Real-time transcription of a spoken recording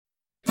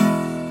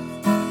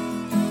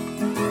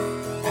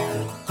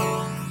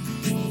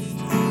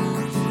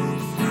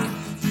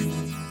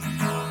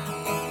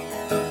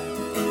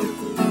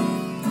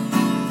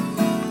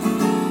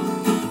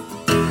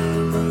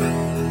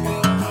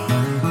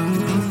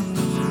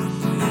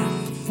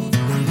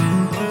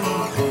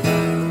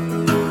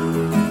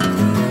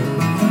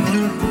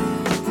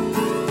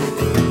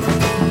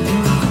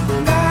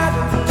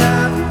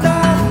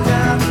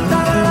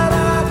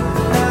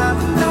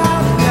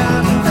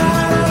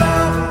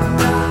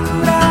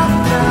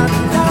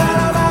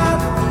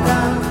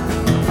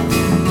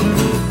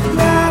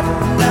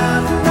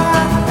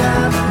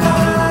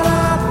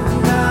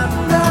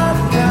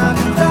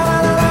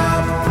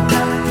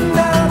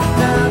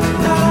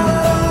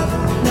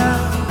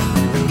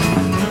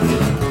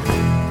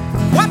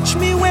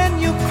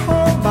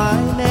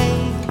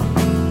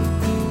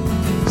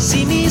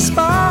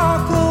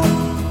sparkle,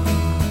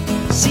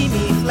 see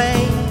me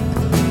flame.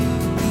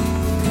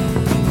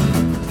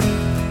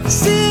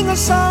 Sing a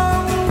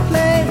song,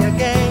 play a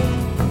game.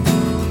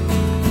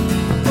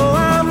 Oh,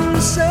 I'm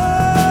so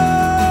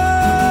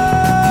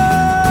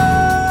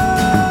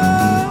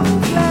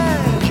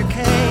glad you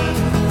came.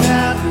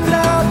 Da,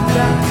 da,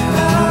 da,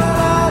 da,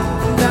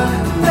 da,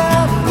 da,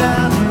 da,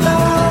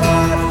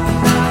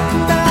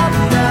 da,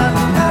 da,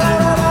 da,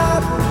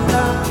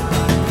 da.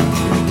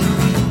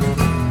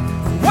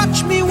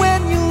 Watch me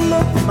when you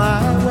look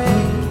my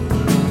way.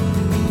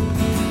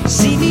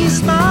 See me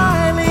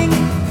smiling,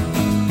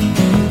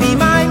 be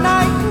my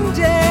night and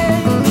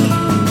day.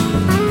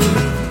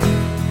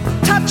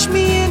 Touch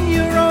me in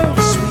your own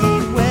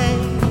sweet way.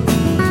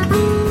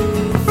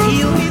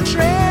 Feel me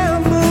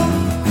tremble,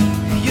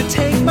 you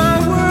take my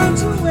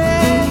words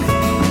away.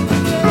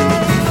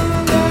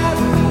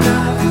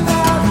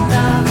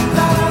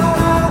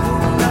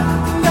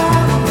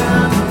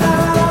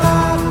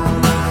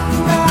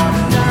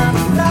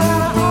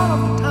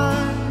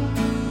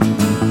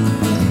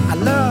 I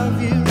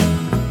love you,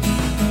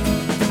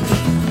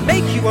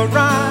 make you a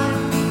rhyme.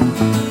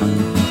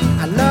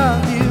 I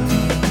love you,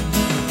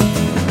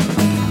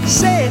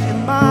 say it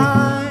in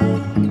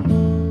mine.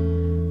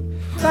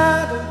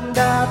 Da da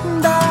da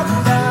da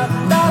da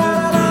da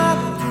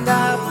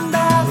da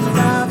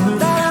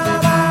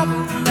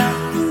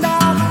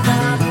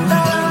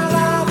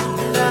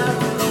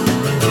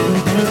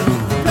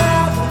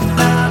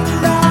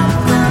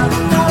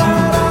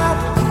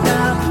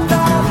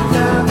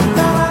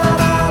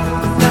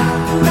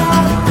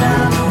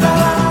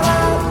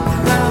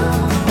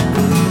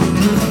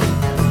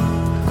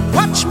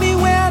Watch me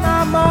when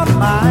I'm on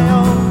my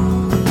own.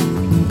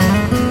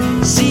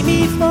 See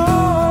me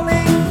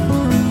falling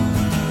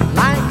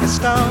like a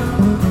stone.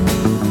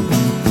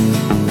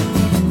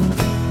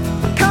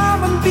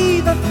 Come and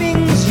be the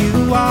things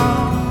you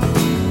are.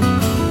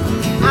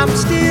 I'm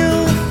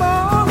still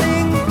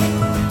falling,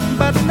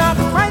 but not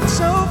quite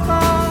so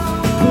far.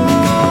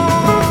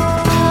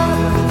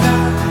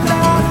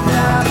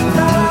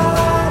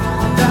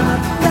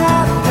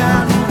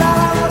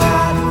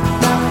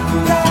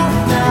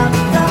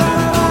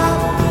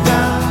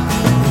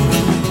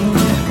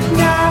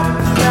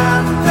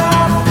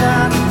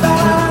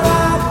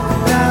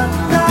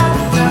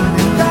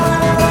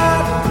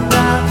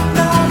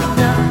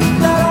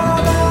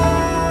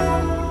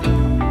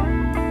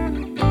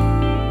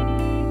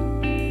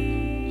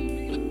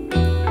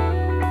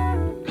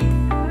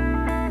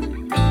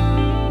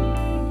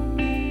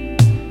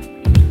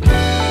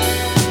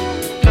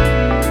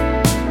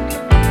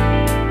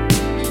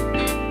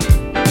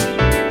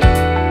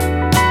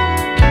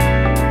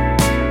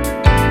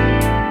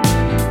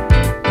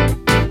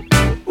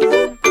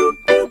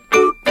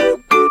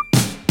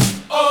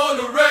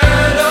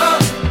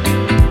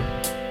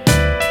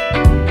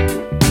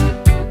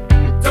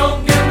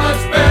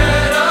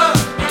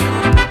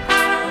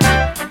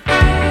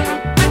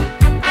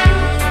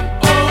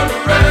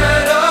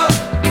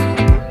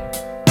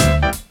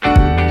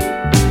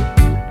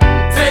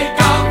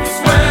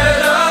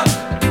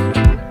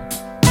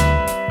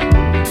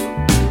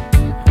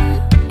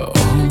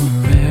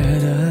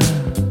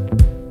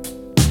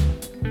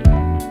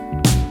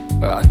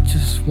 I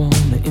just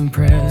wanna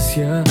impress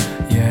you,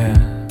 yeah.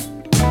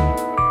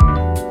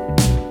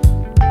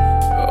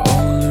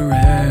 All the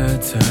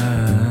red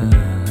time.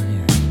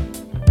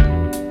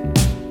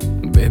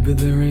 Baby,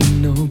 there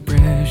ain't no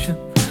pressure.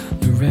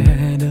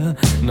 Loretta,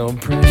 no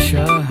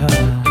pressure.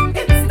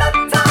 It's the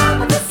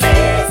time of the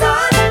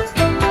season.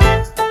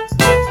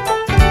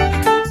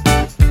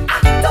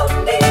 I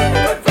don't need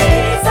a good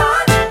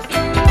reason.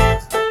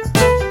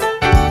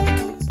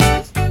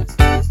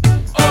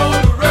 Oh,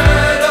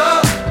 Loretta,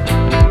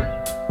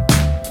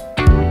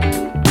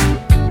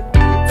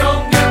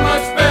 don't get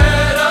much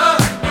better.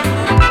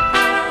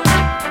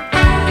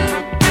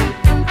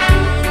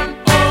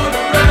 Oh,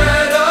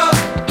 Loretta,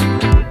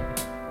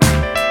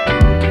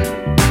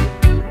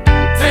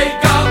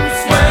 take off your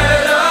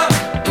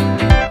sweater.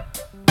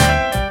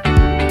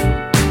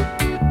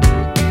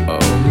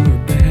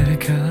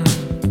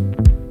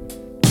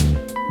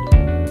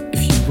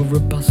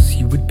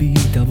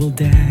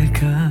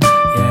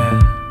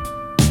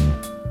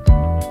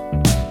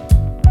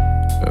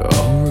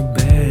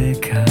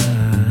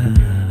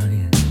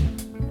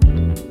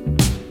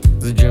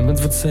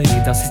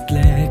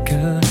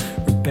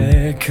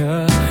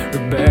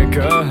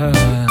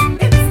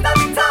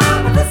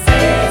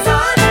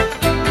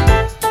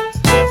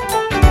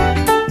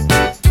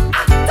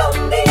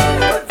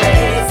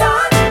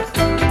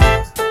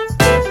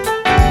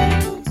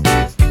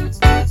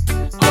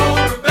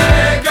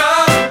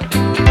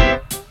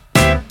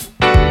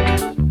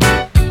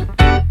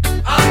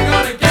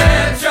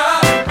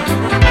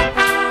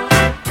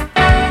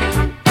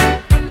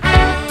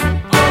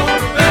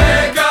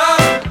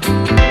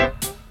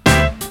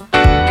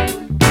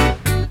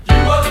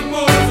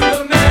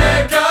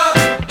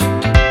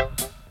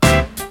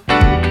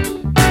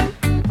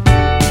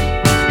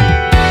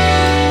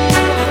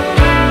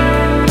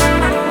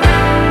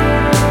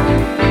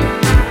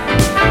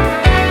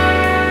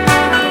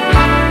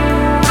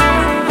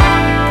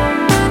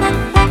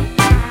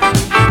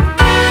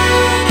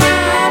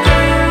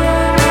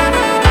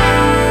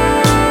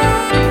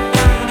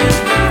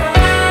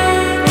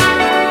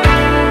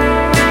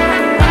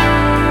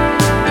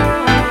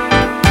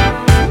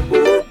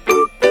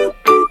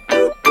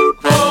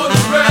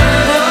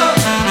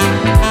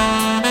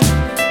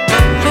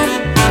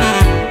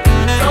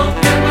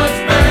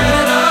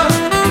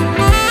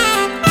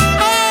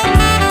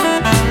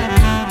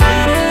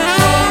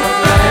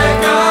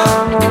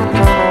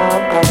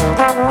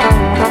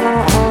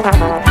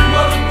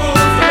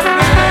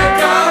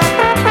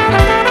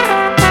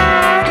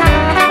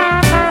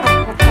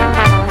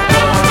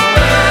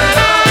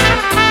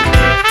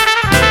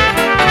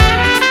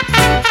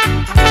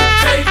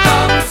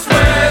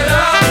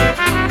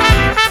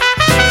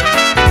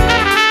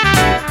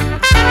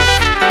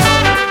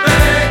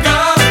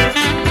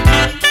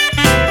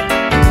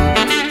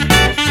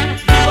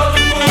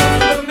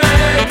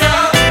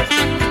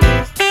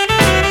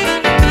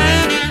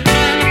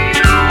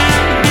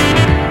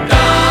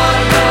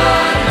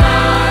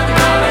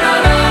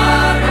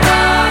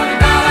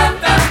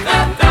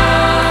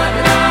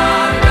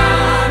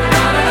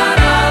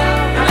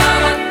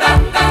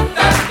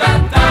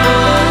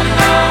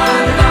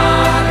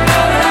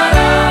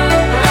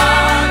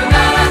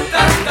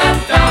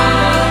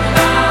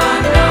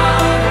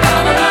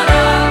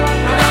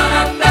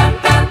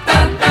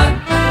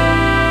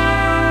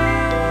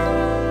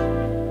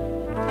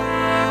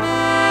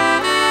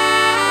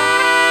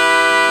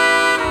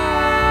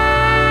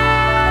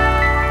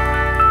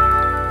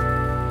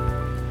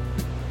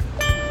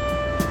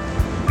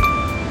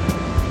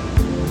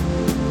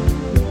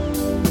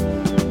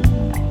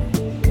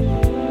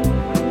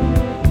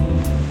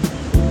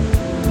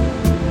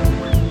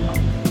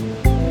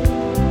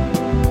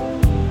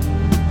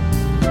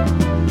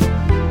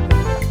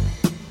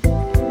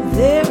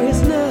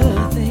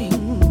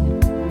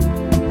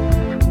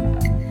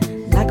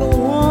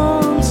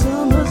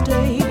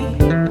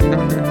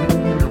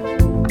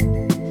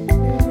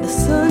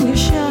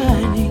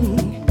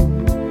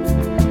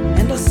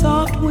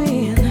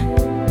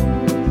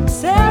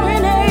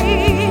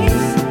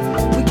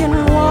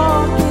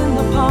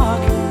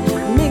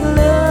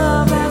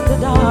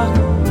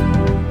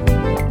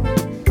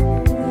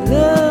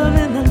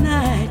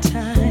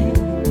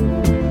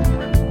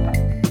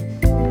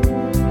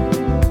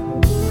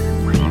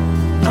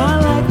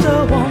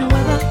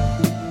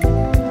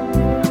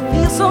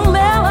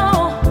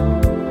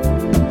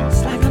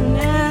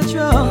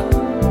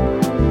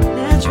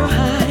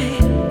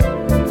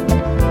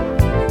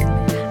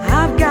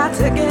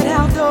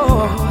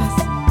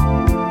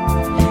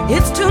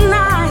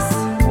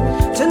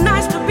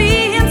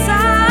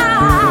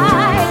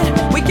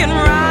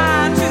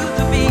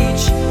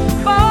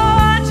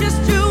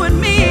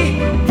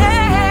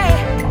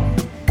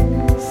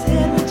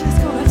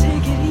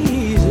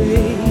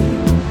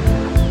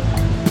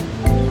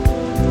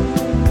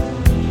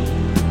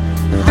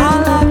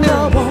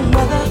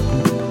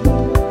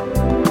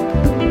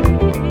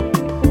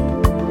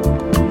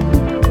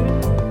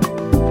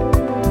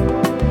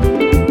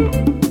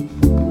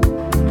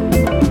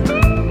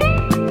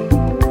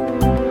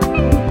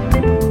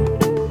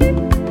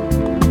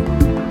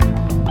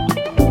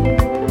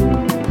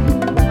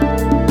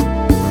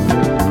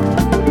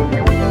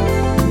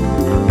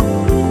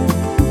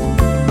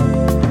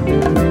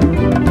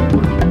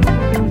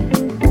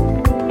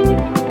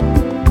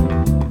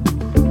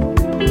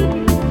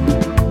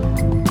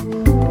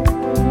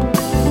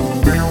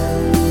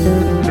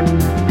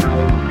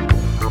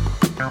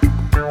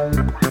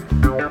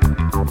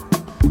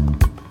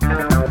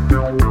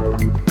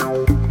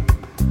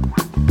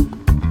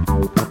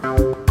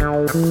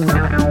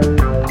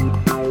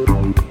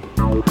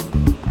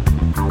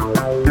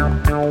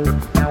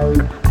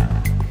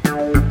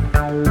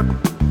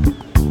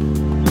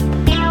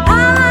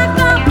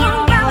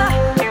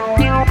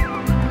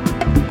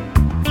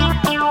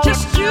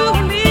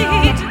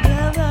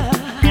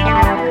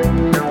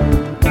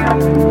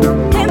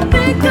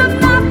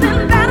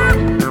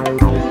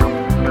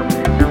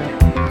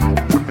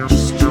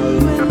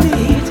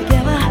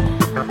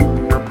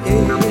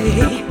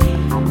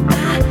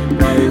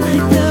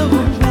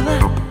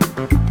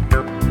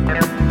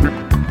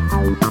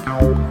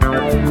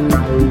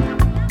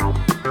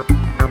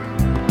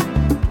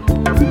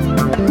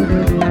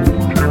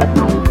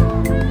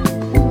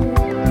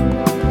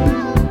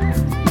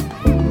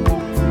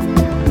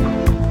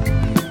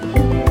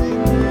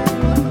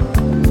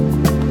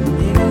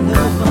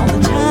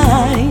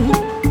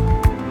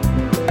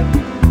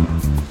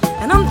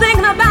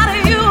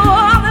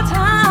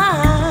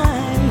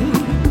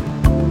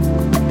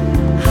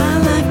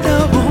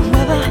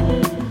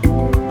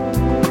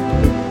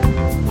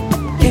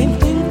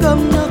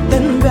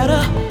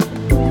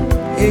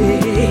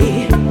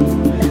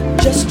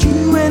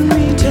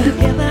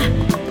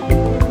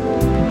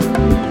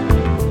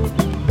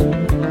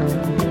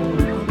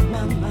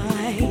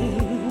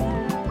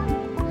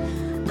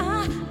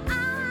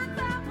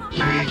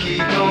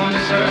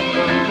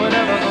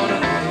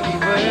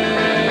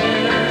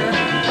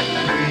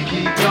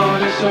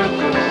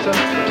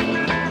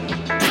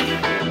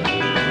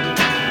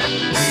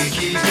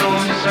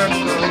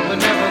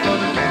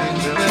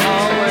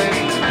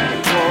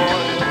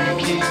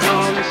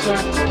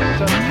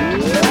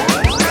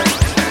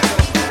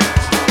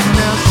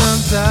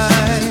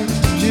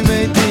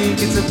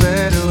 a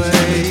better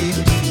way.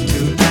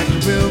 You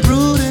act real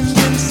rude and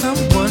then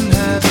someone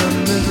has a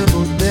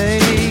miserable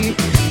day.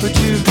 But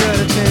you've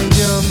gotta change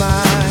your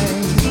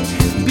mind.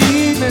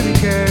 Be very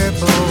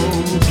careful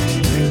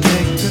and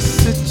make the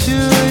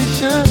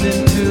situation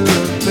into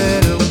a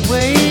better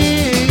way.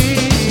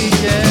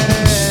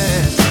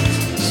 Yeah.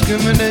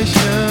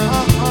 Discrimination,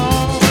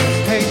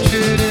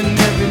 hatred in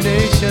every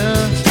nation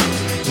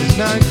is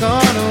not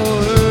gonna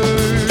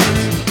work.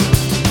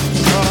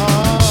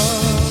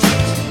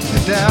 I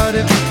doubt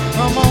if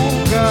come on,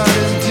 God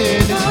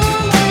intended to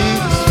be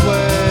this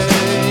way.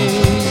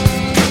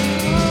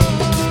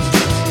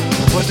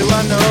 What do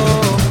I know?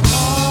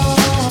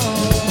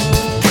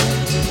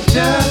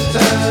 Just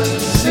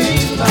doesn't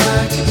seem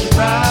like it's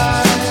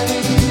right.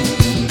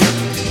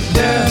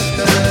 Just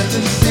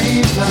doesn't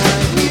seem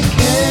like we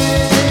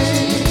can.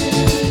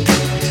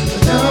 I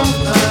don't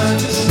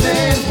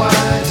understand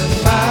why the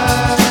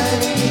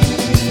fight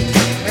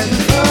and the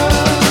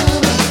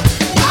fuss.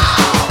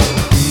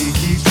 We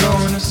keep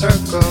going in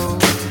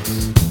circles.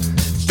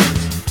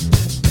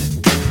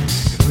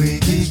 We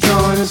keep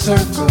going in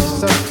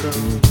circles.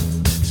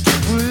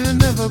 We're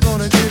never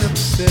gonna get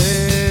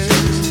upstairs.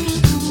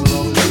 We'll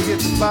only get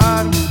the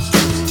bottom.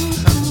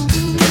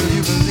 Do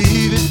you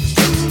believe it?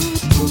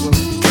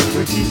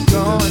 We keep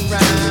going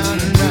round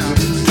and round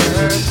in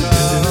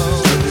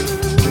circles.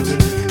 We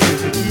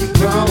keep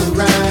going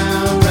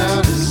round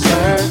in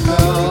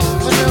circles.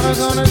 We're never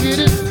gonna get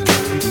it.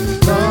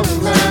 Going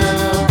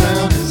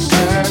round in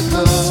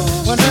circles.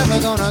 We're never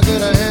gonna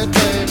get ahead,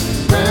 babe.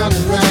 Round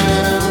and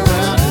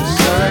round in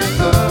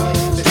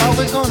circles. They're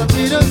always gonna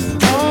beat us.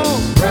 Oh,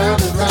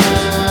 round and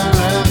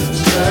round in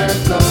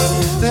circles.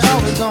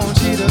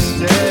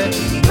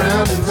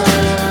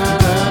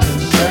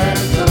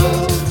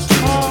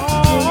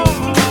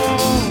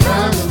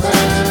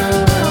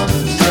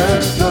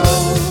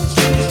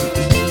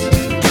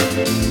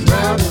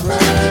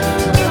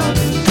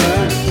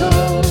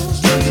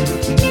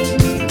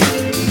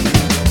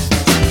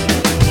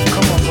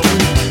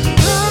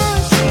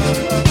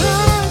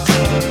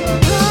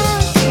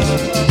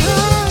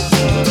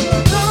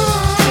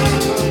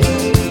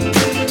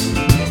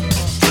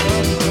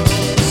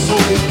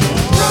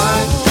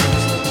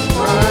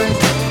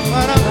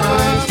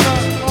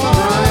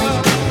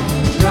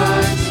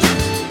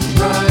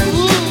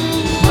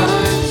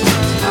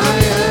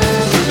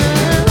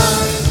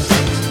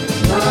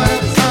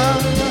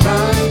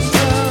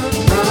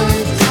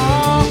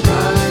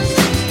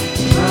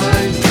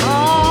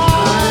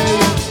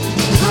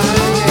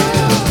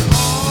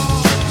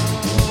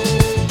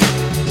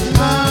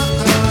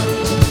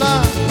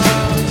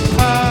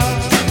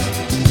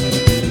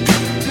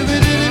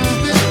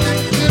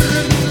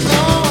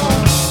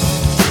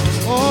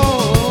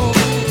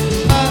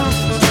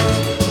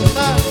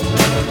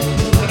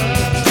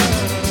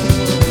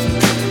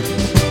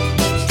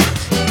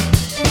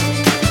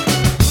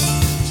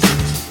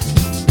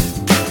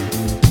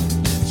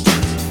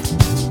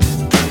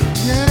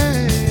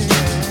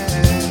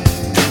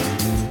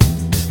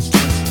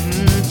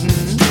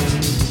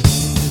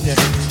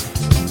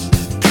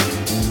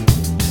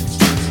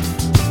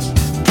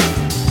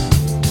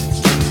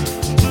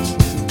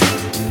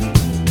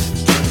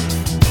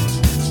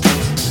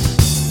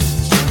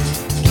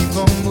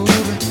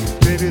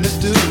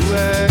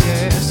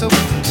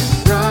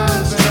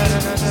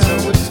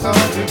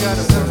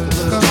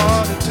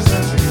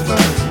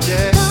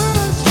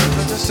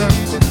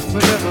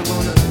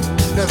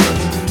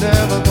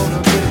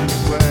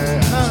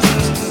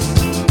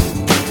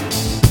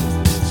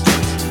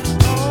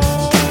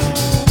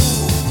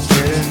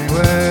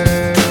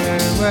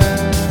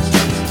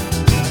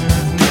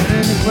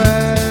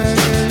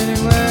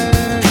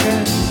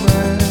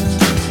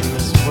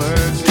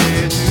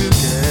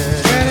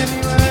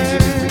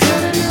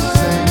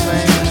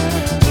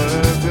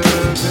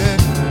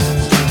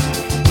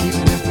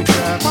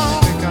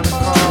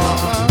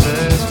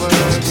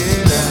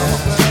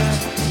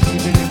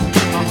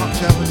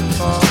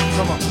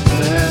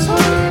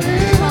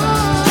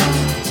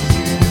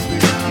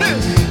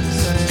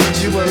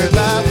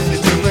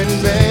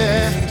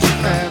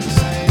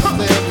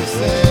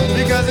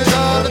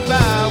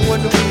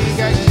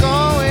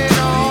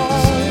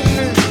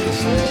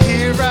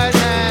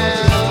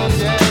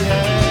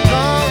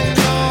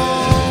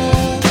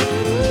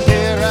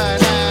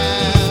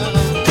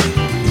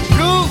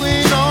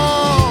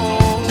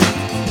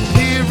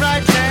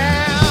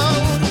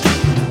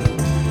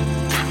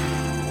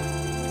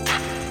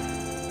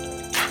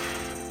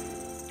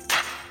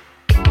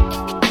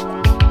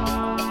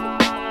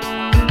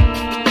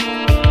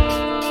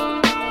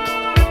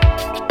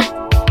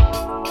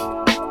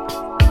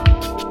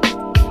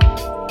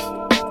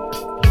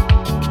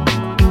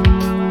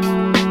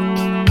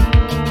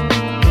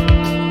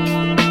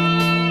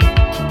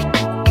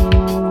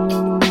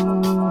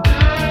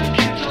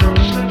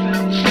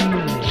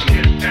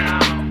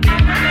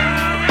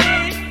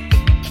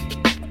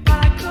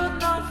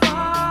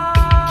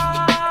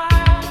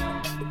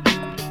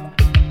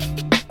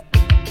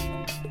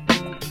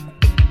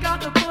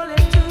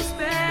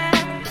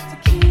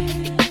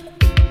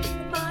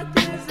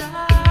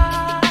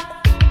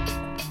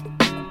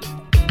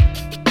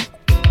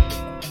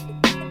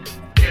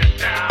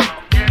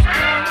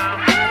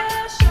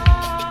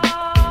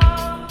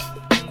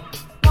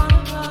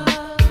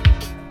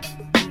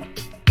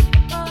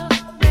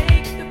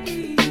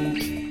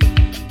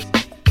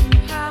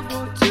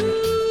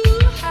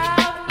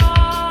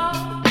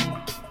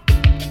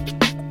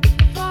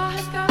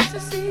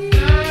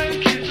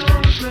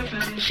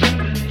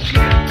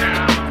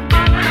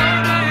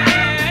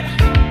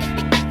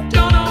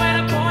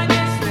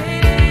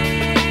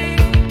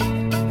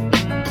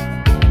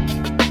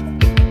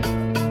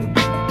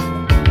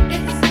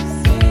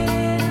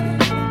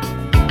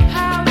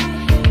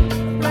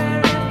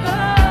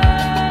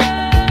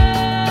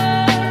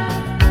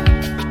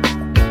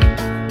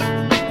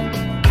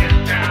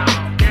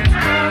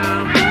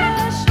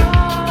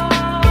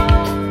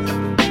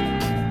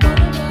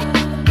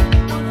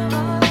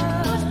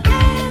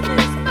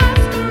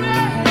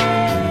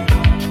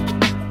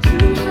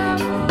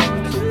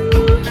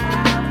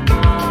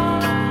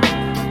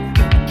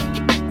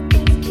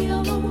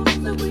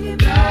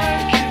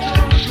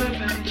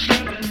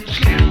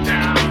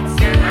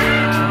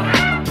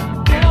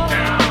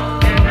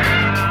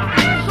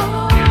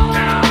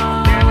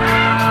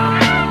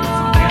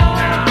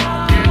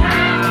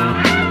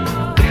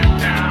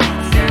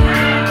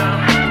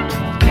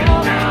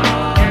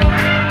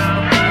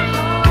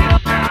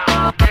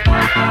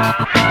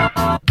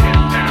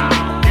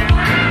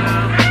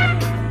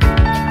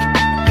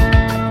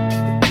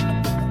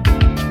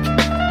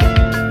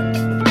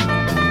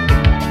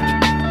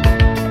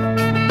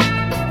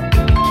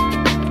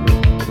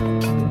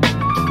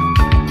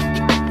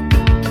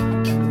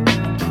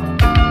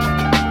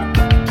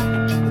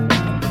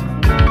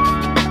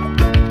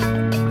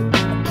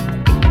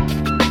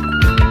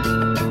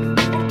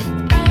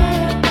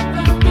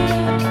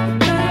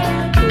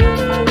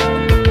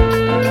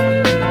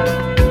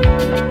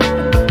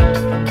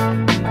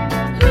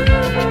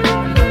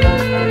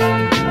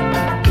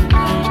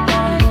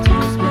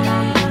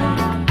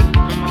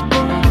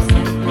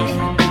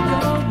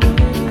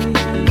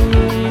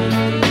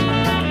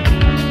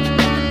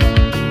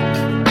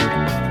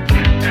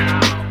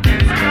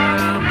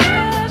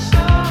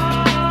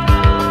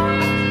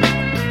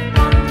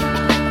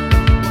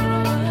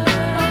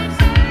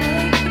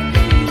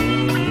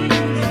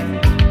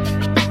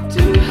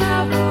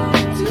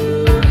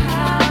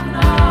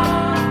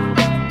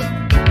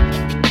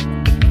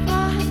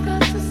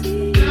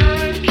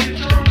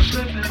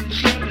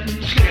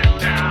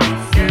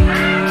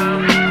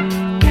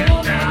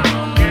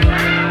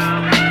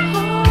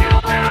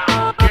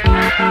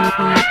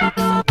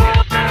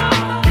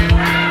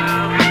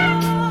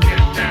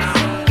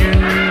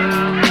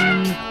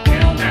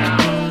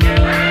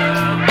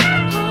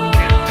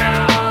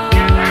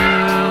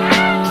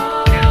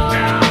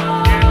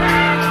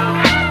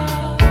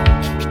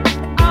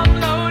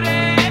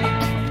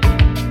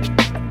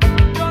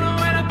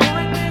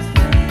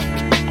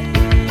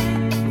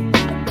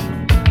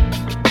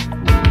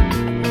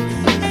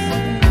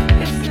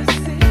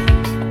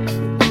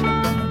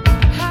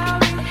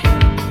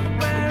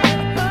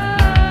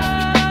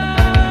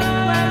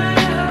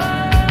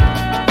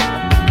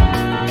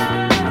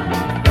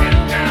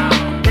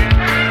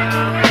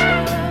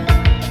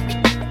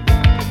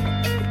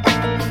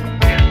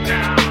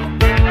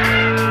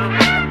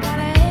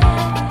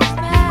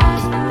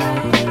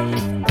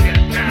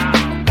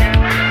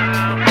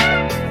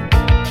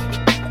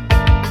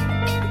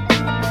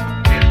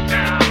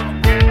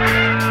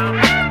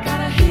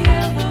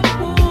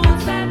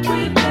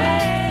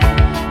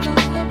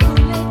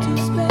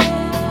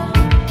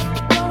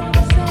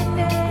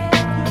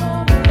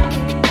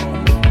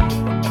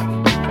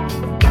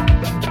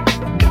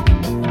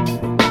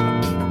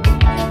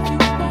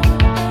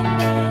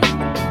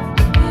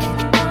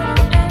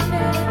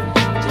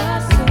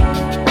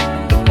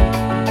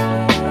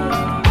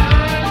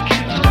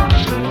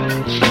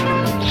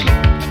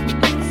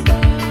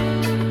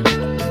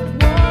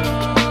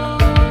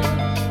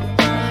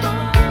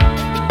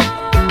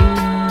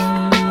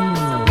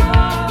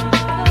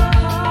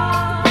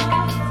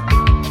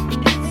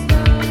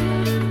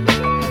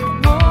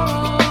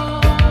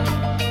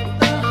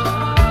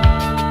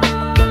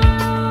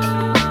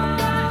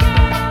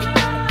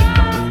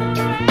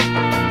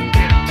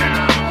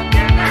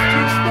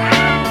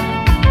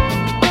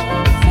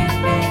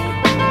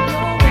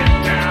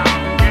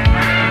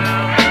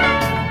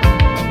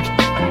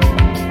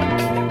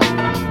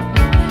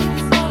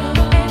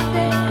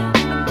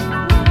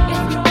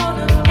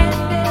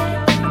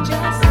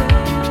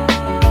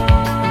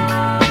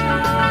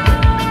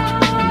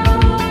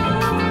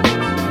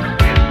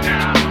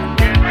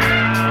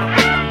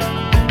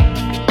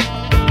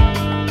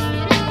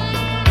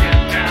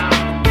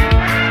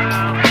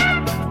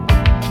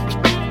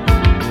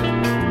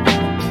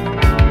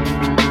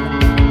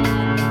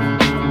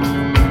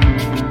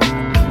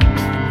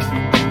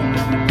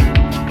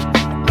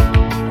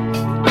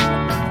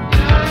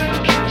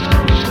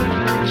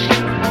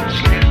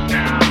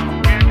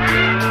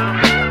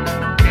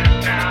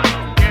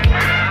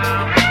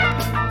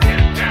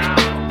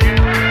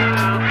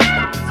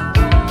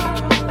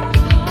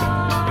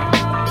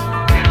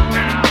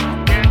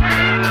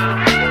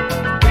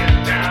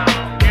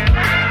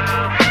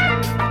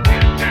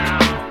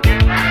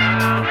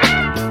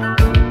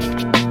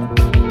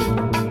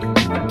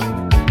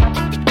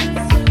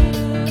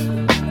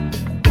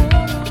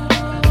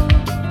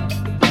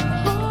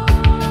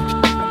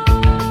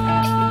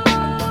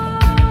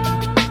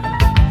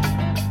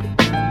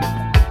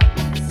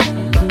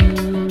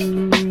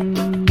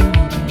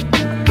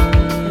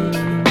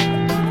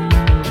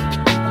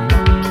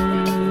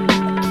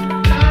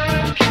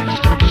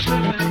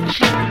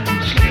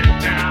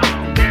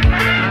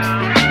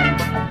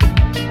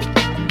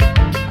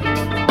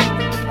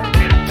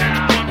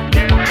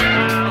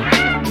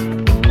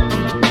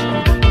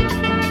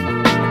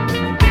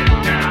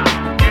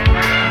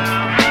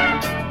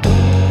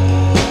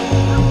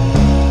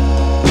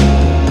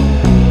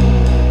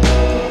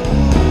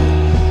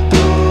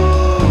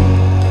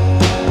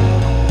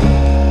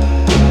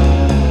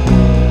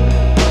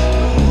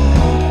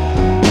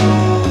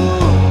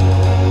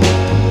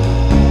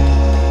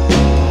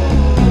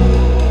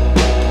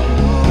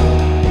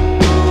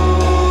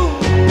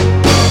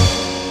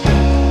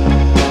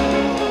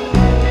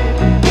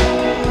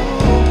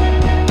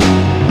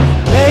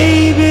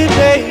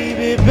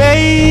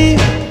 baby,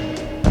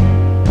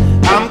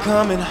 I'm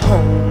coming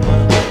home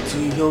to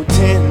your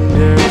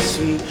tender,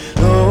 sweet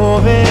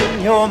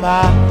loving. You're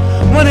my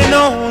one and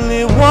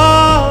only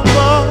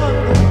woman.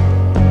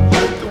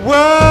 The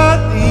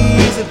world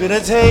leaves a bitter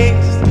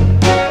taste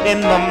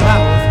in my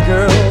mouth,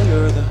 girl.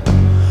 You're the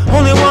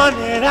only one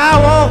that I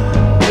want.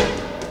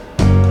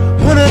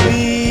 Wanna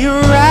be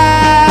around.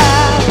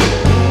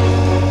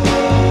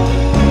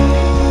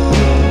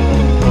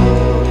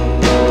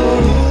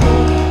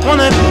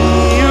 Wanna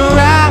be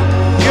around,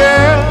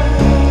 girl.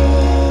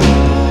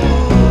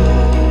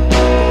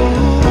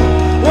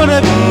 Wanna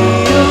be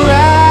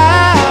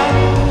around,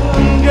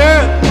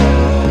 girl.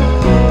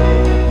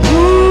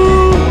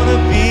 Ooh, wanna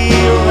be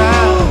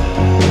around.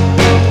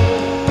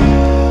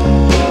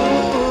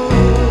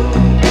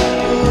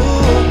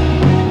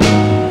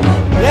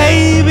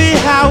 Baby,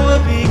 I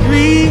would be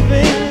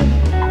grieving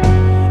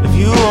if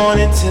you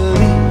wanted to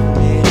leave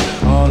me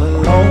all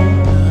alone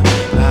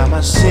by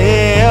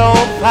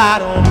myself. I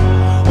don't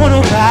want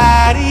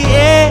nobody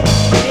else.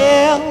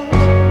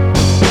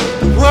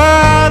 The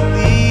world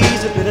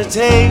leaves a bitter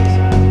taste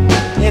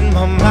in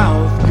my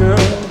mouth, girl.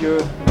 You're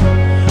the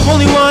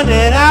only one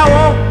that I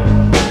want.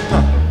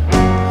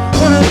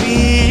 Wanna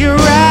be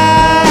around.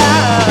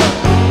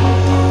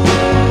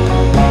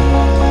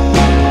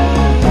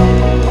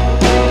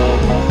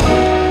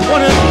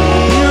 Wanna be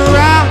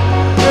around,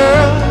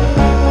 girl.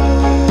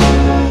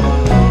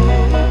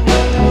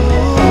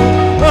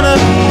 Wanna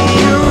be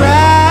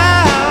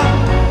around,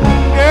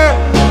 girl.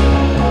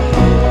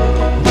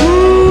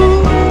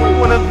 Ooh,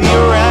 wanna be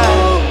around.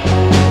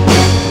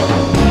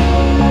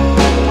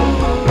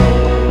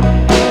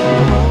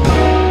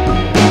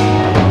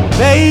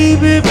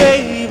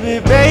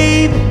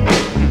 Baby,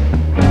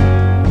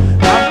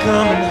 I'm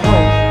coming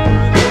home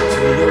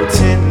to your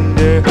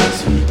tender,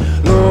 sweet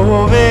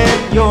loving.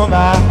 You're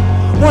my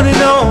one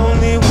and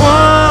only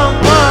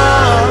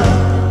woman.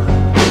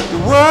 The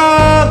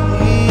world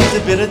needs a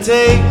bitter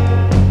taste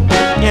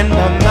in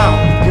my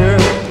mouth,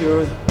 girl.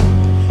 You're the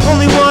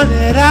only one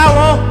that I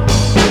want.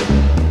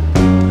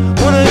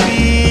 Wanna be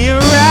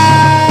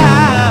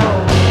around.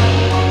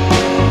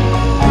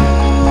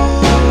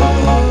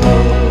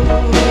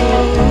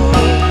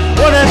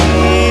 Wanna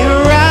be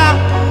around,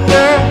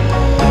 girl.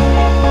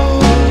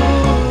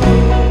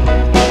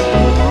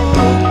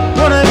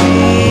 Wanna be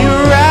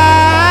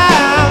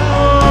around,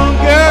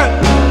 girl.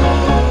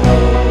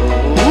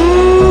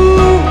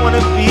 Ooh,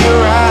 wanna be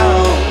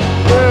around,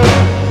 girl.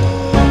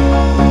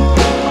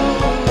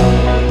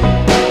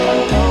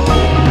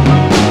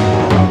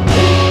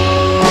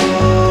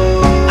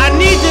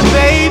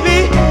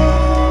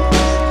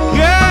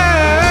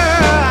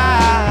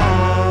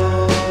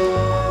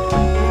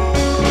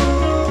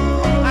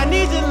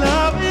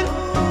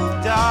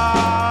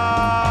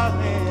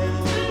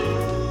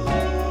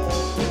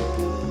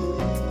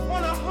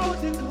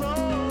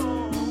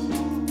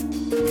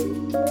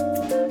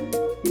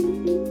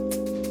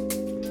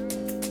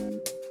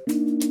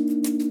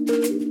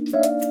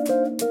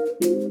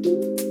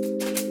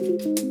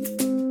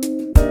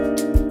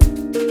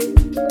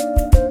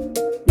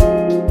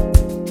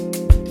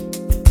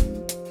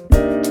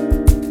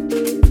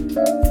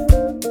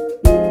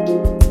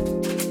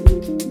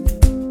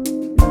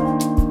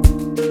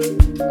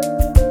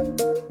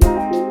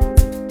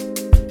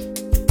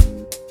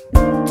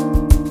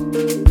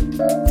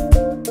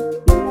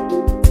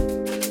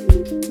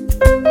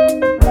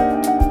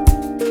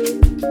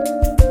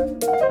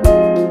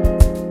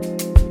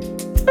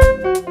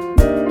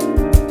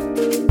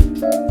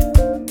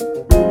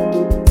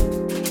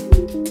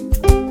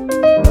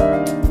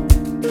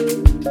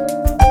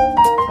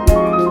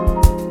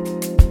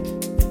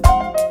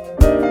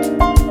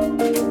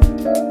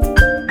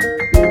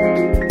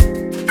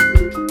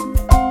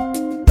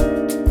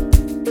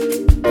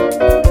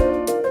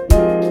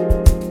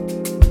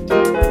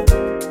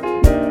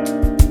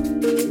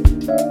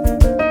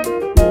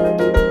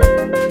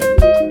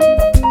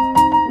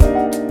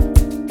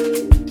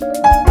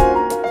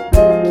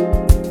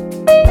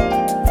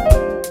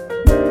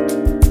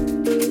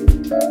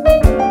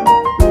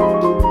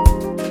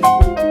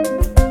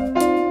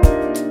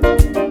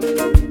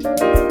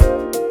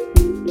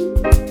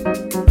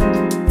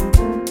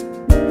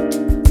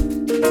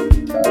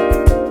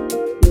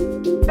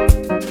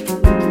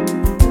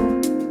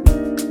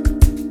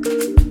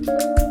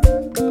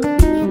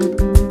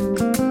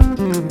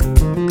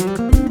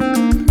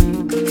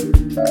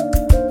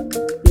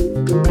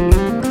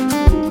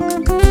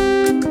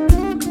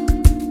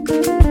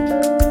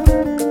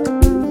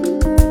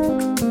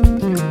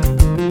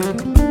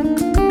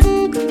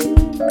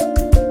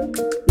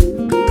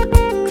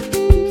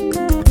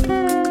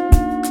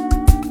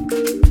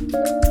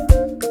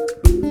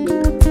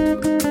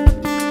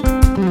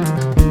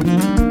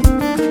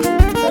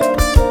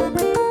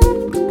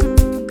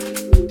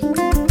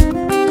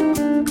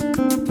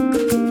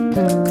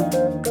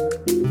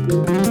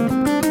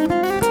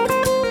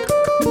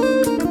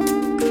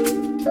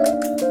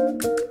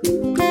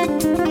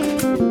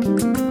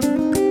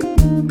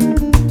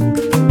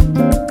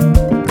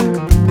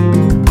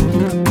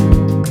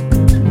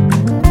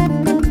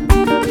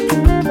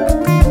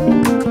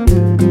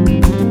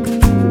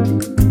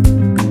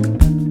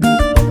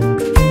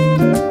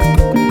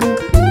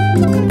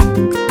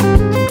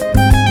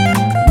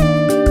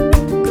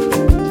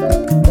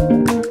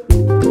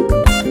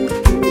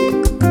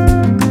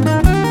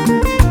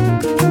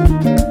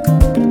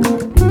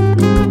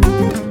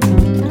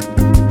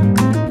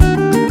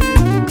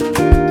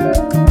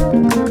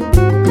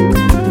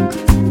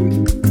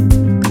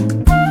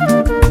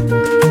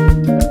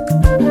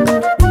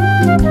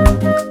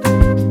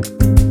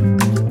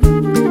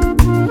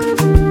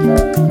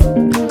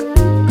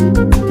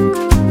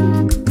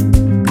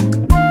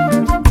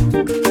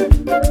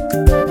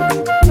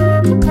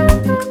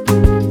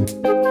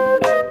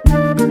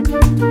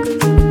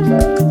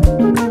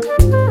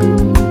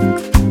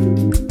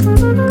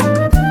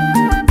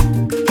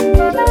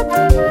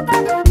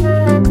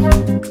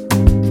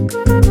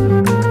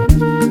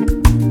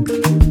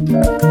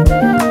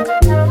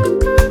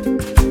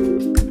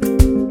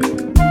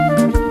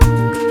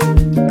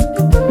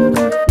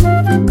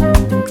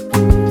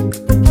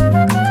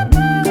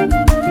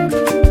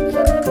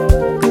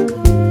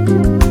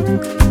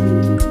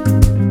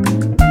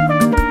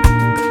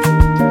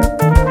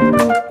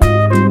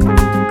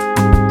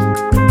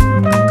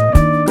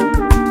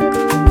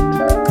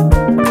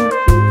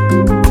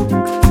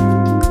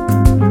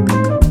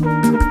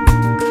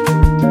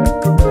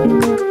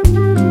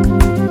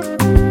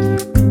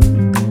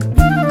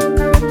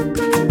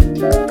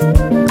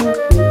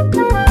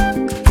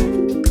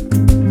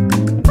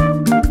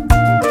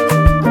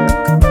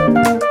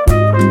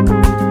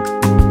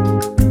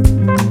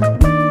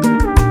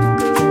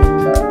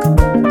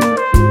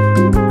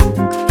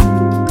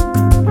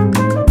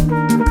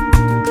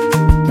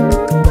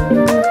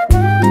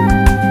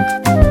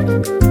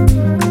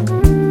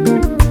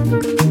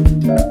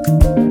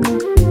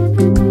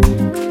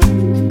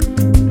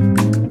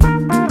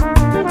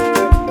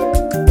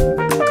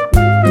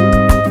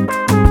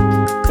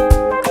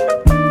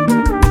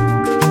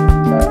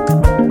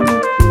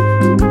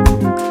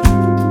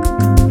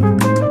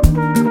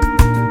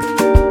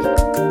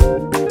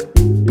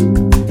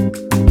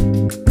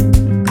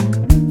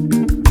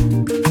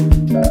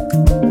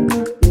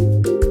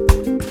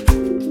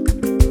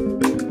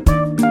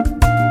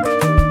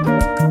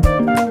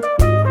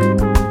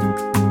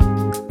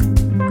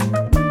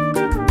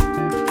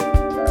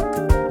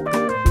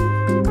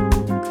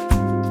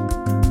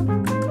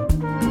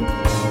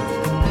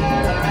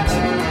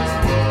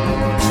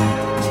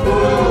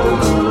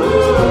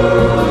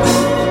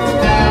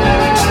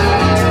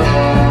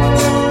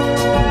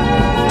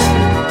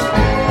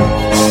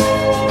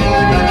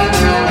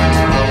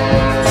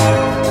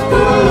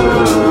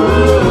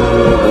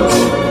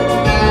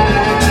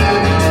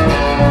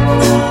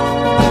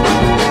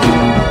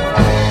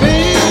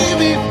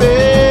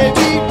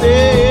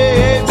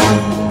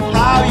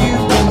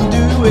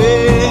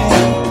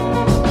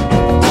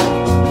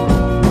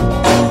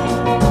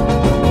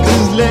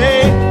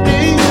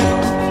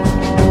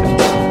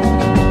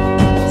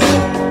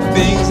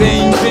 things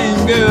ain't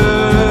been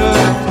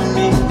good for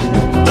me.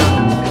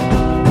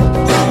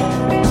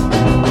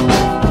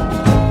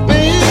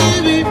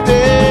 Baby,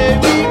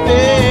 baby,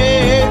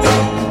 baby,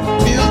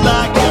 feels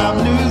like I'm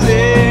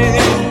losing.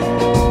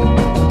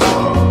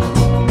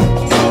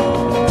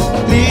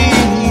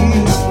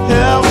 Please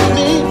help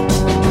me.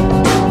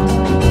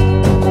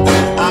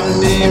 I'm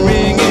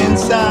nearing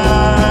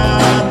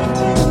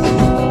insanity.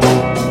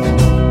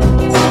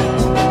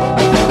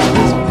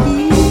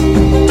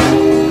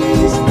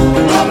 Please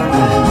help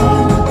me.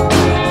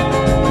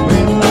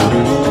 When I'm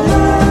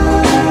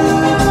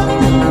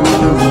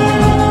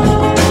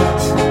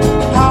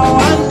how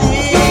I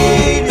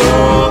need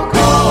your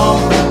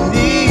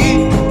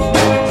company.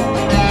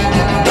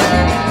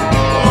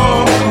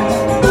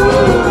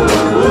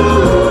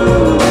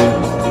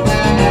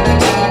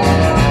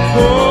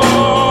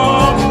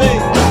 Oh,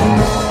 baby.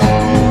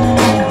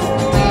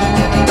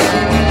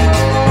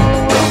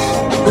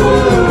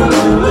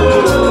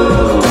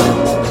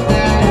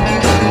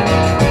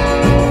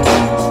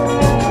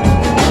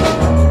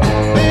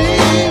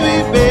 Baby,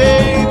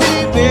 baby,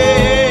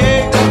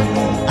 baby,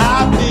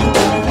 I've been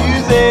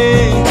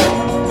confusing.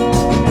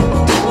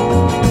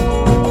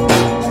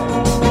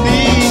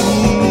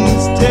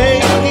 Please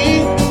take me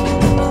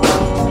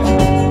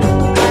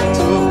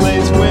to a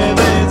place where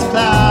there's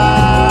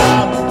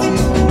clarity.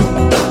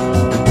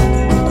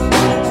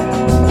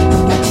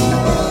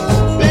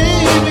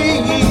 Baby,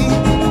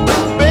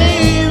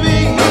 baby,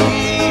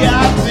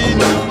 I've been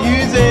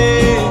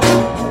confusing.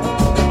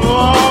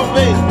 Oh,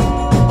 baby.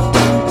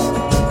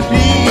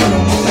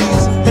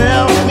 Please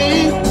help me.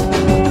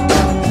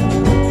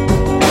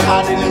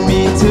 I didn't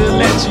mean to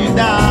let you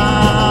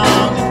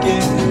down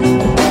again.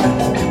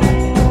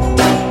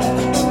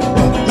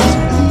 But this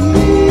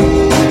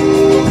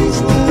please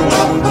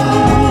help me.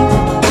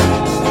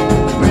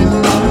 When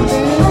I'm with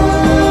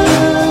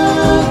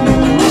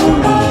you,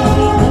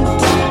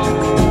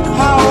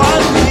 how I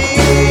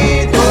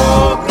need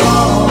your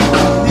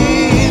company.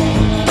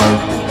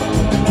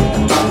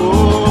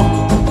 Oh.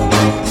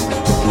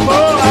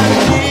 Oh, I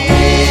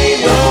need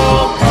your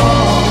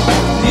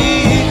company.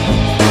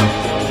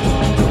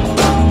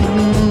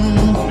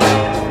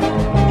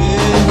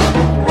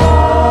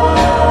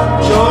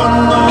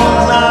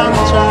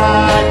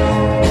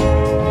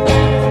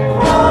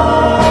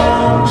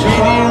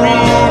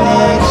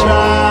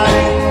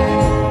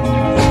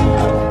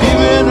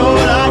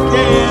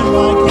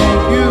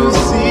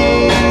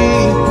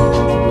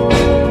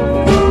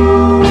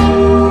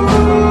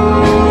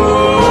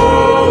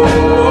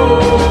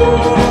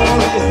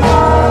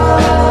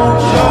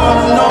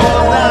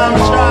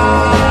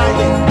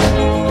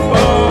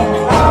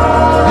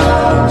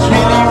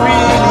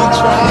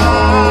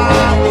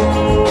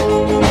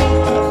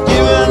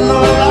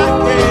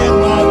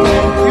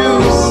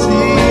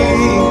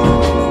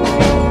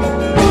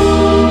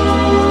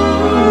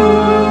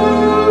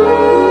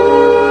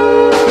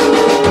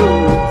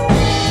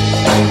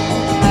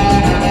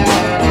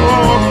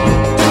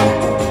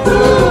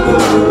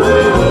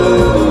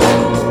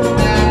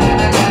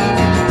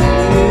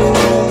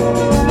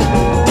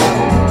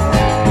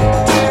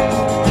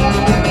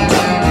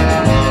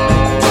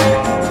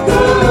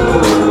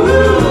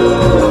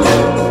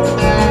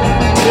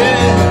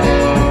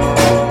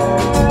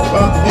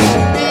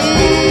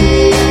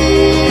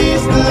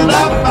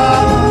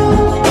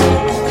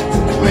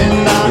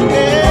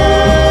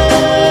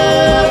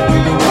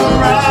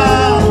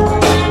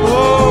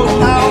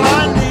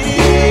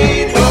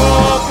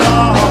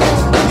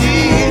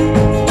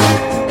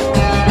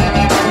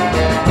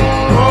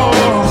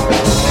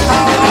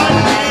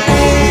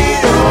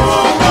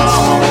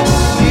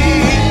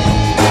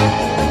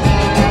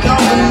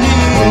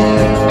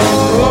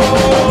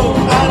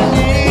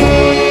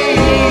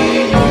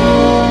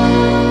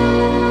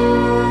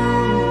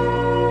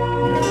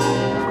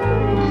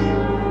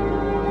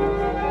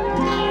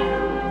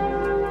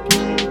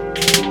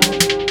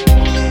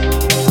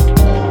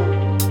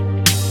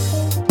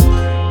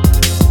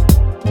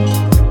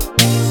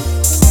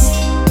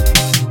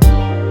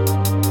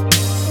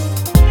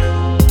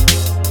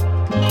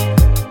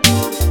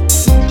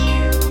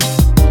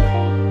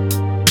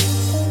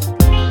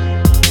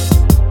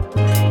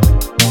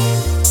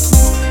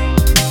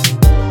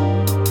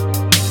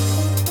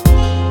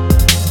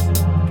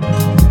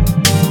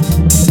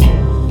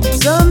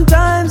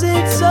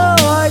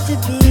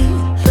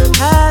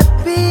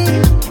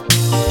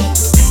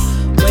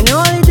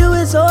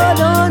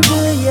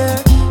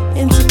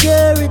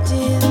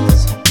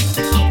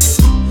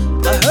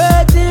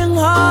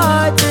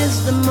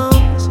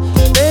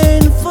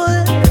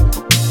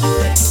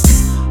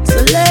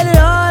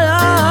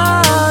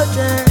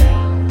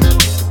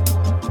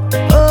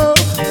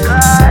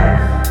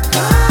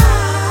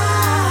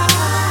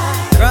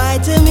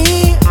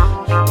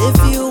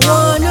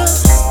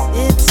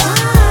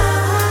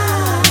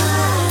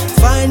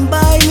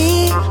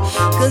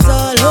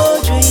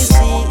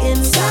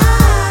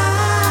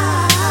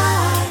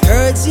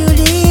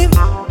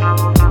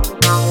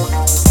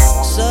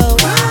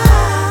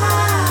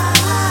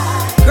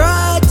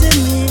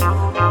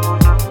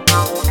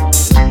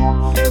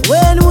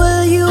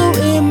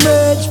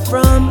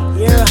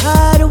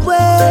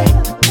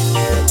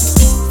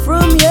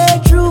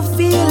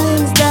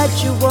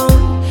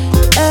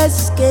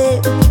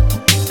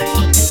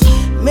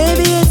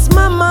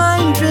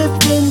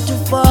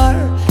 far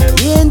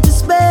into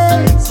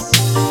space.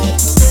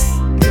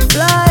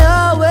 Fly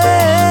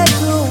away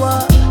to a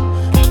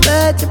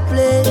better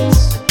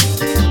place.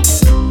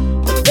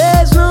 But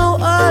there's no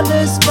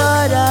other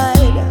spot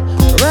I'd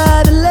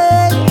rather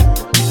lay.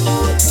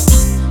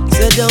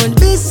 So don't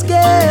be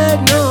scared,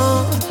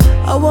 no,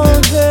 I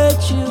won't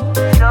hurt you.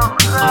 Don't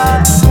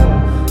cry.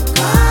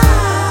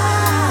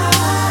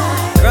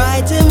 Cry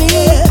to me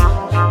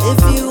if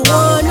you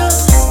wanna.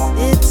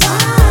 It's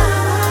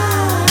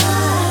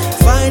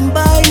fine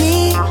by me,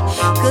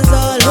 'cause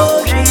all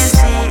hope you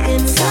see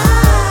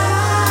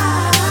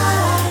inside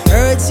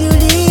hurts you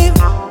leave.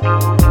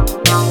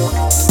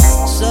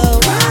 So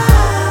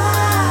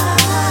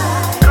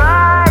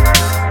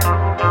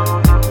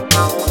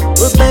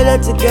we're better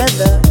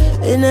together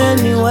in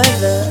any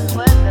weather.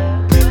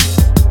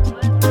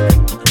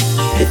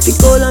 If it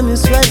cold, I'm your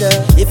sweater.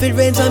 If it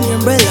rains, I'm your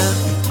umbrella.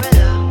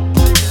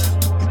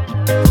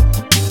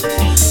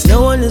 No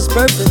one is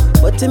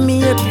perfect, but to me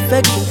you're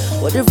perfection.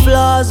 What are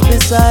flaws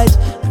besides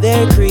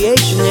their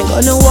creation? You're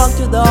gonna walk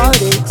through the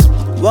heartaches,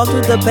 walk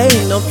through the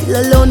pain. Don't feel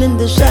alone in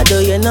the shadow,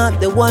 you're not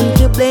the one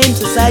to blame.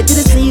 Society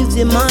deceives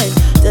your mind,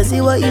 tells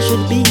you what you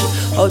should be,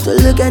 how to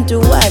look and to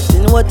act,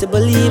 and what to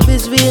believe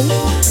is real.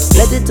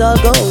 Let it all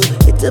go,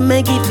 it'll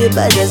make you feel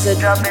better. So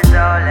drop it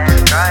all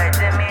and cry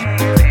to me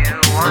if you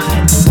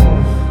want.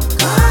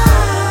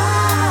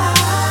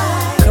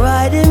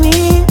 Cry to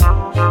me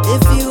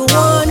if you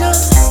wanna.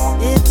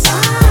 It's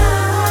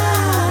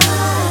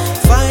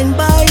fine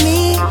by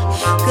me,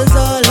 'cause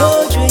all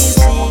hope you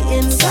see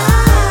inside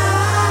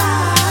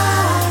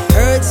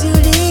hurts you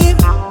leave.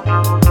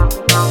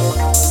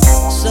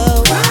 So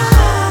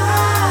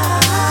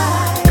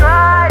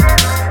cry to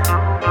me.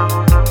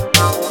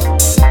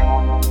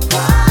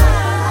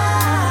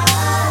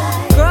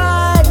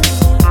 Cry to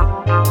me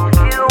if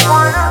you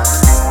wanna.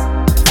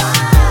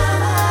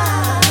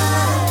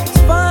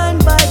 It's fine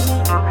by me,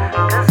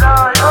 'cause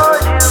all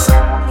hope you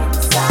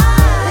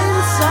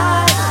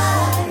inside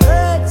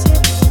hurts you.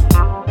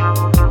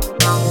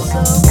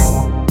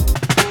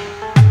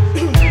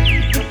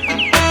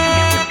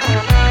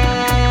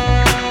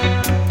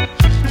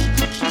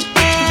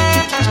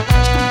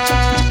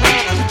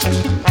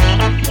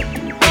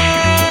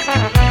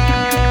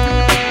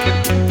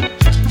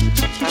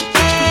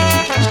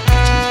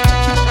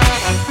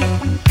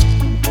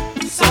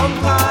 Some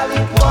call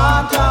it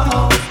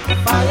waterhouse,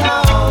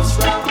 firehouse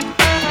rock.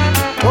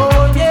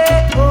 Oh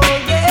yeah, oh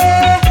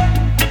yeah.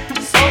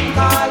 Some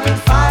call it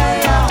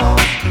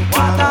firehouse,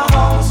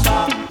 waterhouse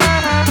rock.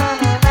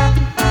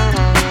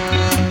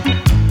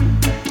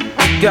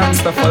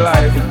 Gangsta for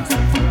life.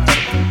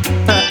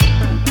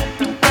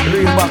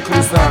 Real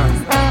Buckley song.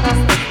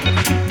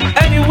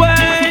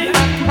 Anyway,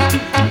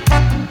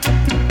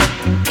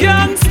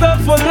 gangsta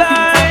for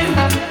life.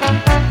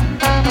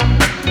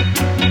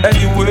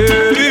 Anyway,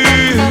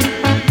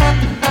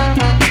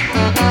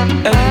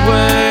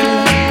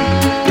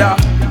 yeah.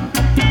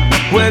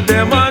 Where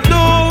them a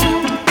do,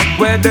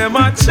 where them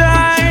a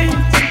try,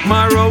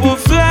 my road will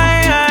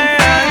fly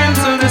high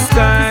into the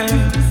sky.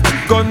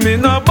 Gun me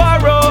no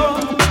borrow,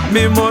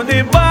 me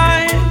money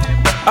buy,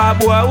 a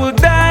boy will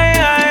die.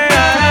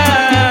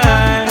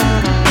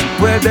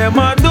 Where them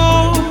a do,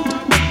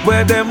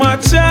 where them a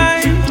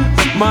try,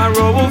 my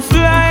road will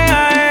fly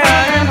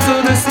high into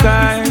the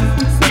sky.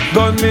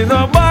 Gun me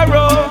no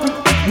borrow,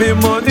 me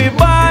money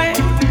buy,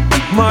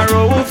 my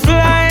road will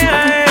fly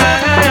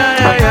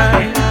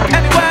high.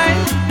 Anyway,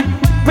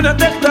 me no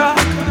take talk,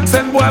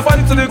 send boy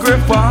body to the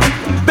grave park.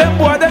 Them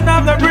boy them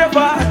have no brave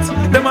heart,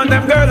 them and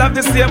them girl have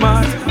the same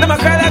heart. Them a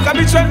cry like a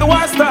bitch when the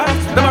war start,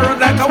 them a run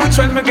like a witch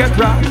when me get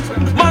robbed.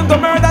 Man go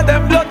murder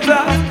them blood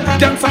clot,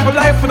 gangsta for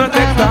life we no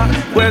take talk.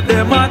 Where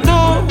them a do,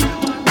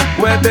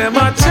 where them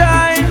a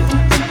try,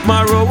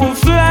 my road will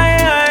fly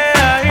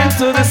high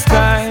into the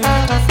sky.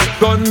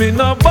 Gun me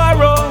no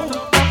borrow,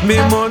 me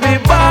money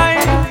buy,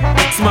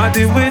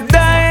 smarty we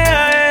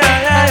die.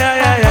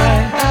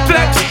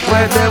 Flex,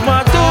 where them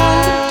a do,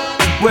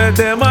 where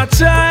them a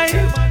try,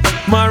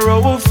 my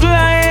road will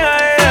fly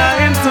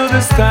high into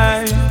the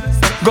sky.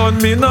 Gun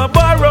me no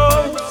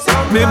borrow,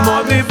 me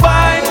money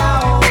buy,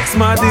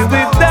 smarty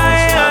we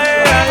die.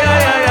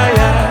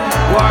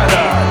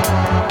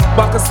 Warlord,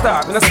 back a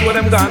start, let's see where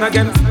them gone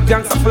again.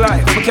 Gangsta for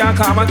life, we can't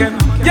come again.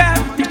 Yeah,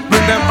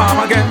 bring them arm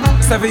again.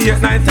 7,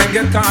 8, 9, 10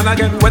 get con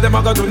again. Where them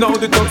a go do now,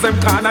 the dogs them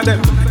con of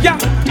them. Yeah,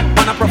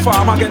 man a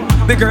perform again.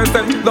 The girls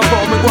them love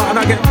how me go on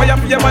again. Fire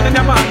for your man and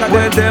your man again.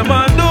 Where them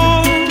a do,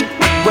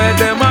 where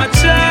them a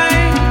try,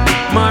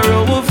 my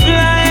road will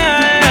fly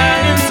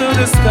high into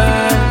the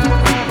sky.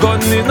 Gun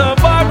me no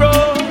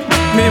borrow,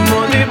 me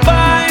money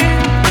buy,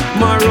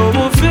 my road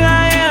will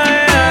fly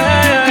high.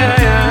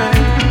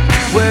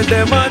 Where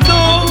them a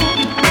do,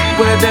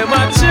 where them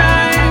a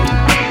try,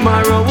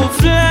 my road will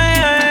fly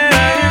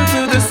high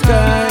into the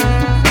sky.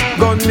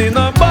 Gun me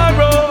no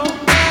borrow,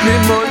 me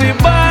money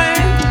buy,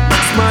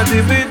 smarty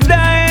we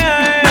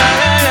die.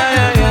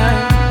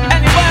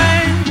 Anyway,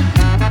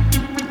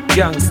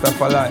 gangsta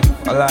for life,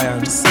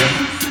 alliance. Yeah.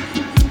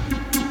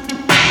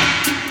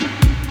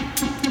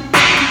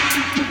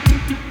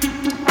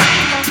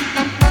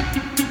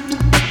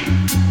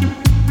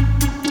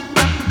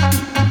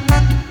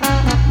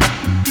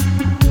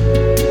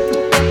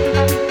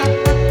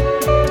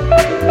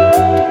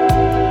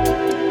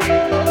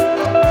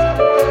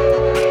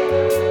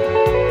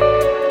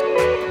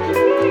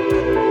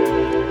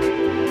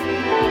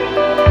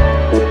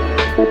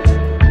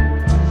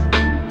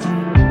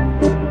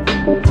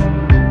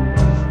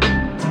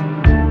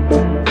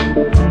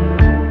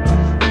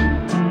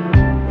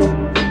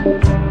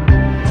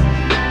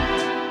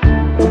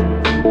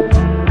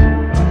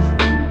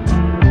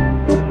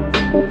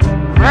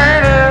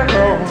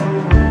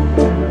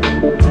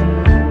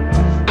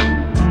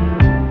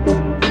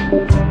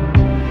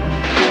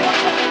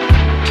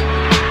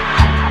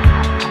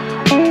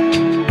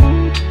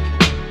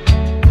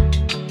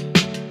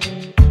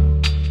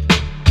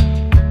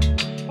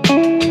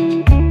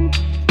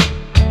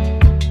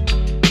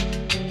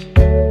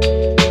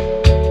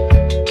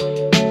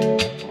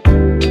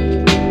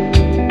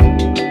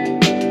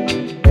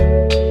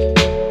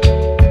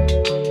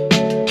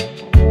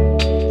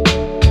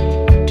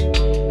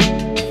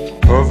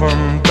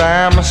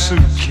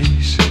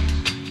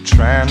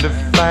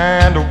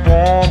 find a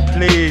warm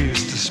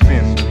place to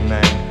spend the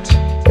night.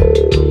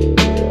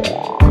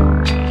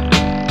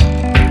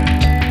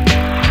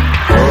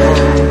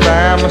 Going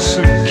by my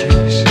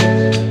suitcase,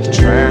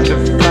 trying to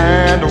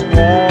find a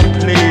warm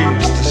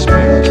place to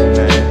spend the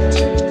night.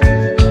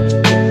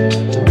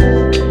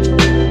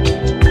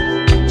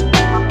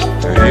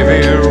 A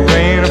heavy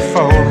rain is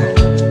falling,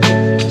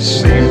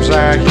 seems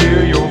I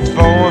hear your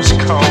voice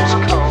call.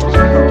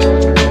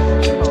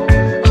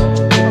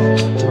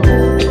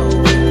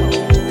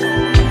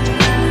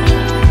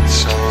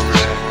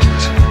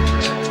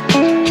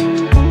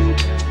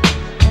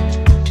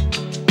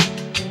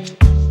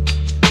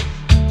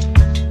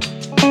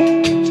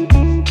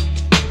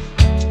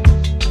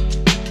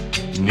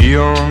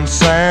 Neon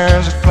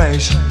signs are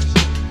flashing,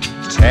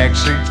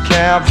 taxi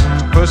cabs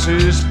and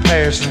buses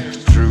passing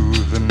through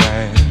the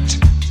night.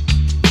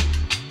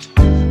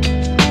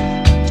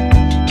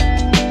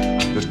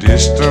 The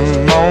distant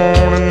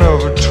moaning of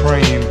a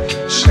train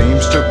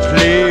seems to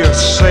play a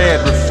sad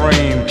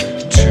refrain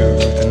to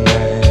the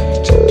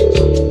night.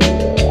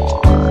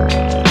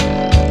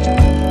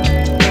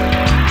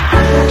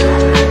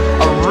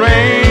 A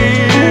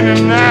rainy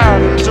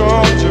night in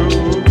Georgia,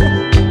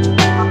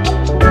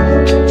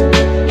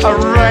 a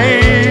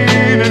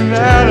rainy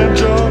night in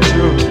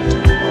Georgia.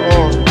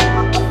 Oh,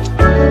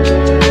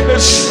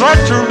 it's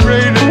such a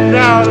rainy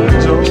night in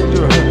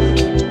Georgia.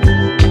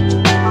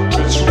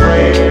 It's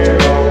raining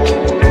all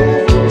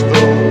over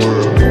the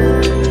world.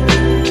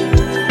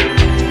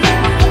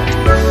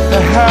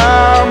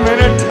 How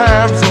many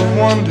times I've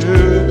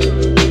wondered,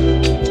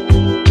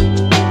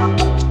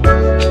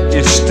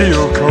 it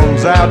still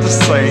comes out the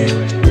same.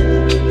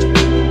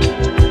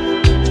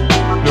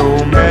 No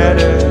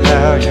matter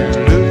how you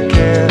look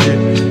at it,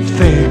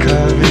 think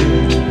of it,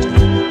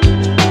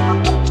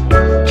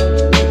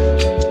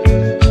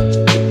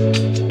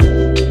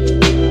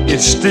 it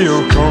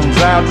still comes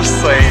out the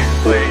same.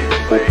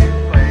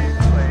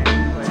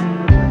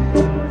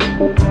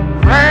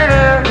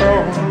 Raining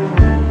on.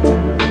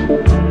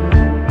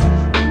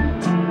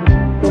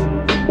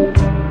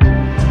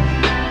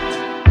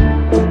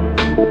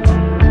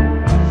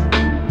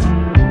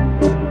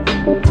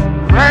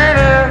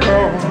 Raining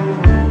on.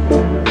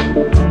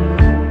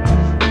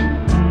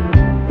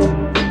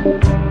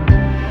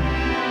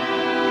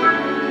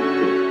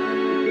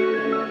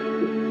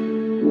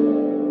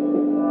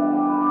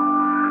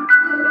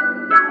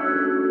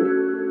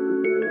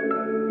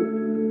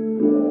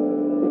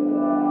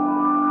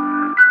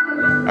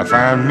 I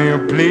find me a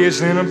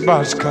place in a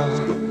boxcar,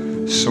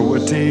 so I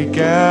take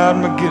out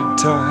my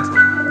guitar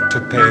to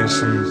pass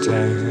some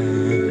time.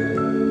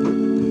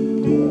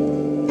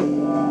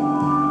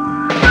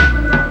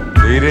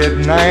 Late at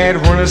night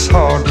when it's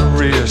hard to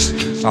rest,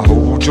 I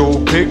hold your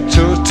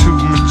picture to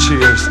my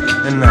chest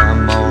and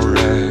I'm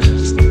alright.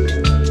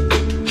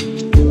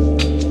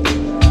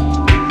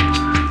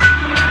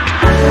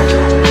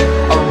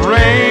 A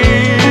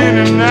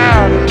rainy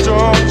night in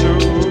Georgia,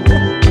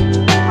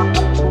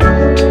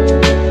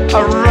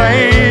 a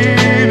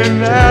rainy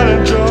night in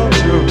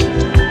Georgia.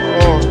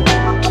 Oh,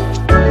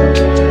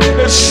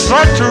 it's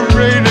such a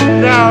rainy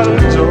night in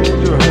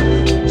Georgia.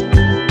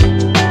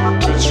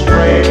 It's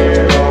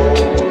raining all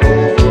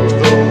over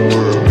the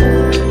world.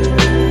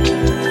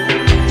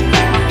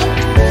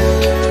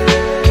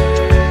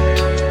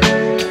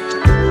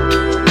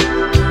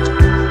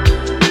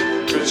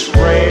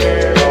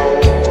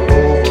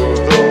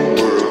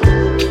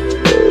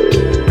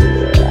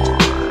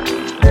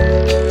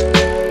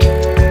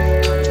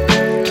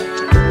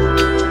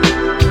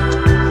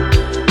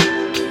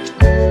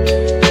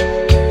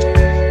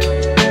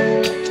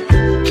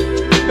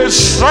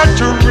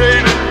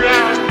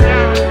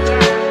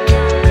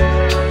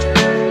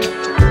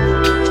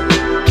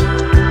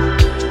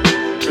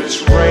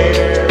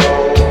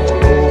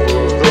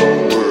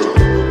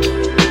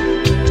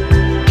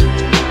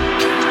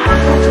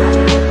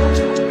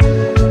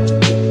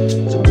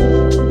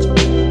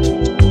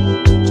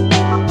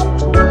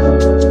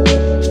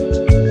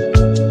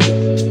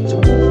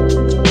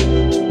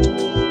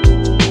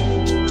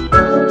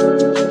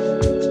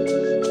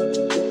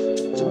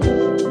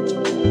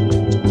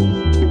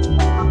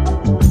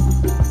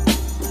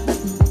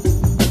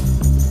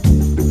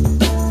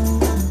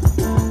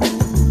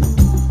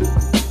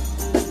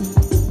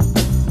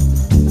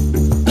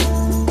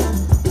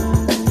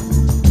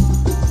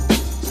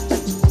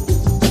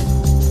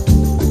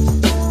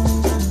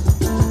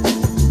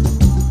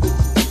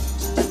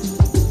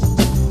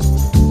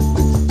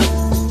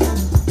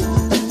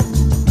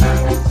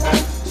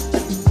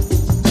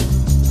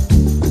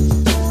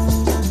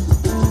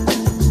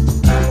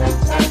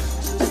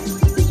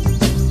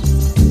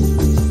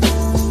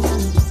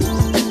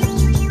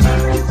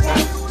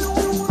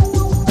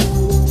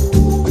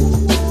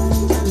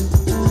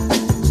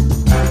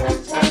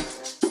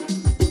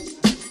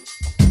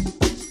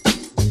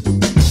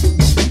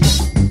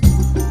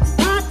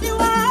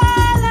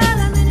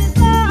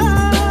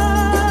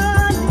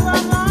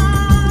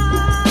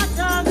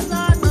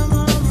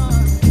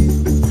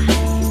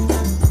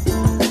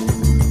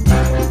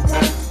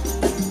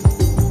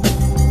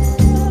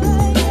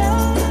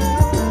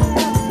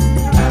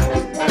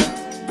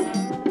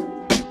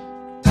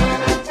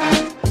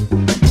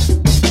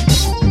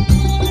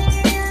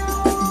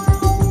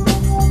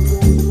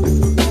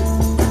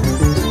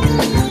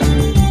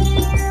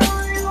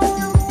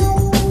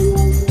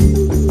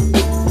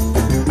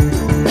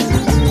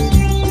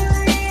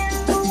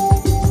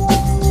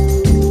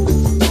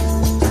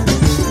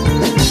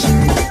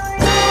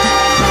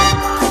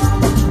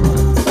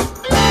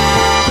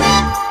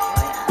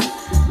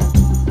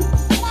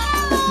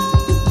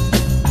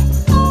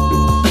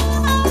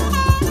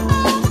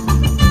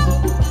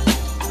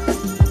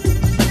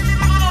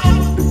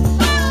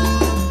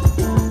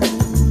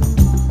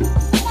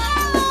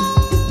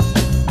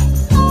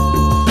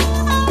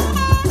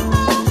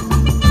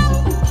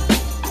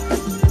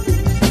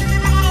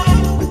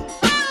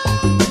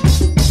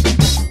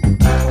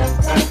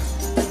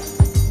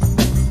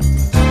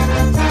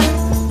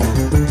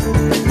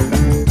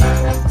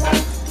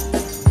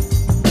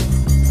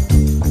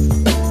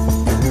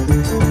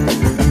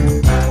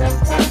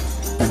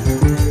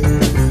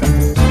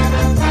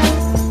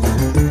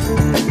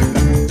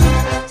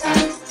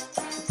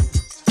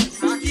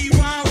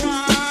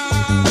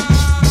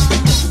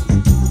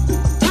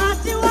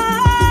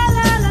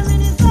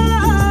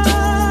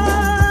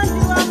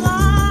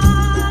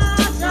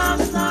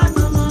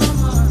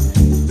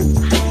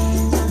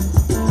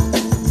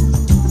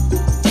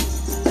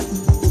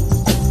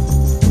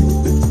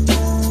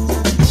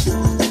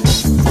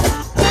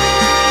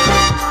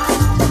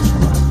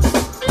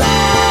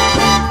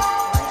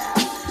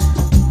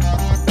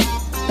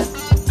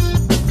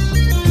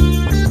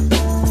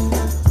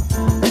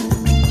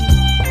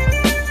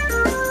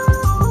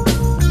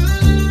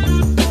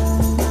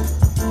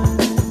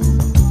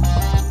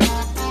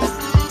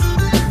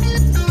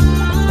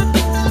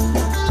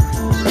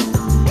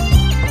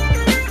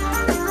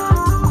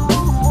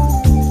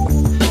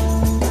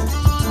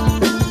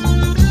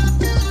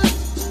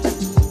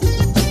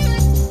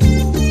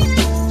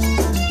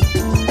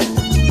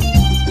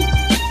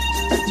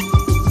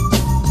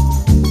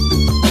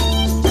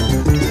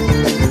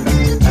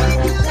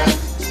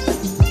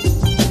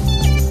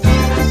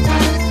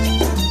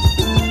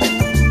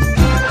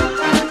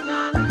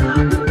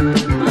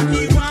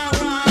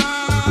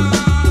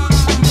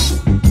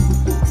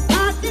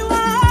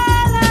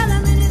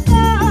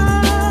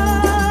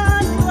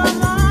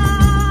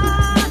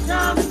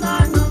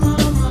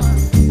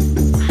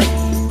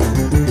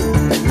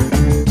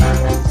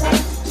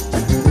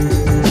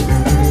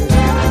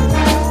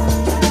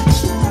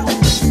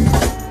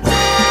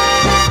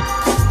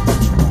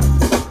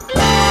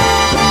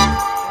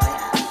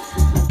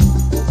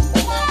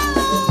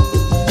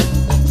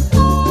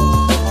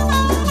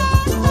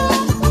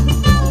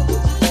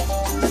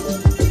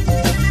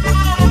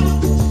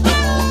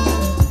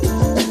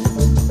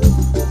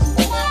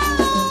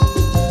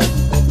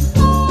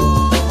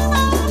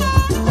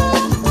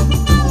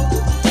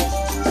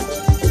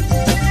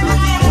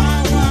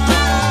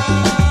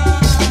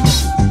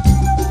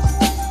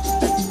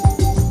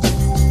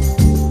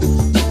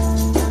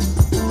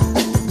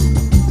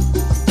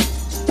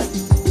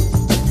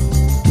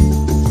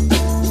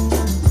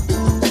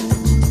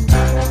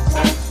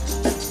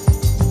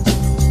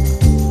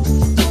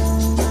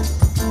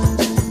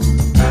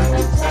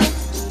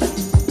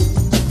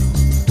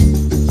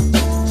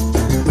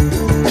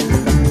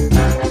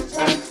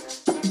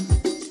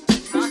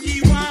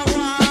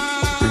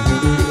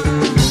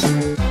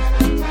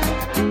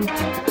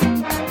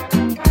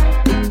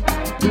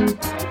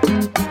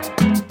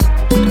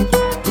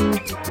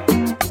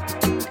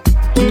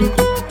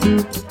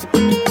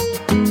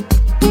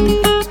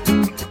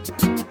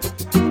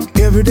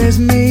 is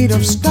made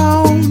of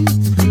stone.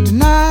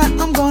 Tonight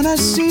I'm gonna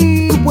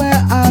see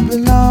where I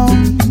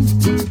belong.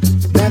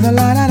 Let the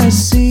light of the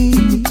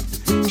sea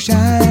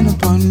shine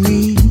upon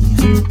me.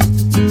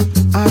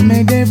 I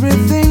made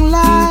everything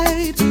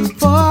light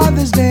for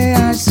this day.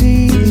 I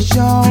see the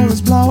shore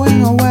is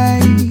blowing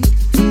away.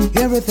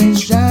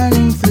 Everything's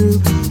shining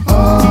through.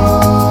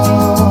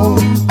 Oh,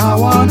 I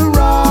wanna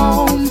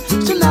roam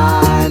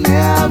tonight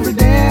every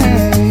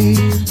day.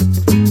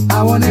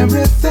 I want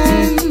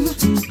everything.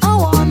 I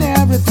want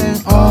everything.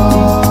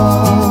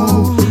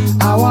 Oh,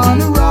 I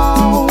wanna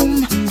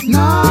roam,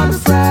 not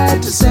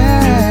afraid to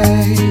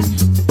say.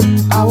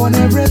 I want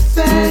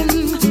everything.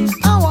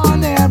 I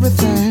want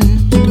everything.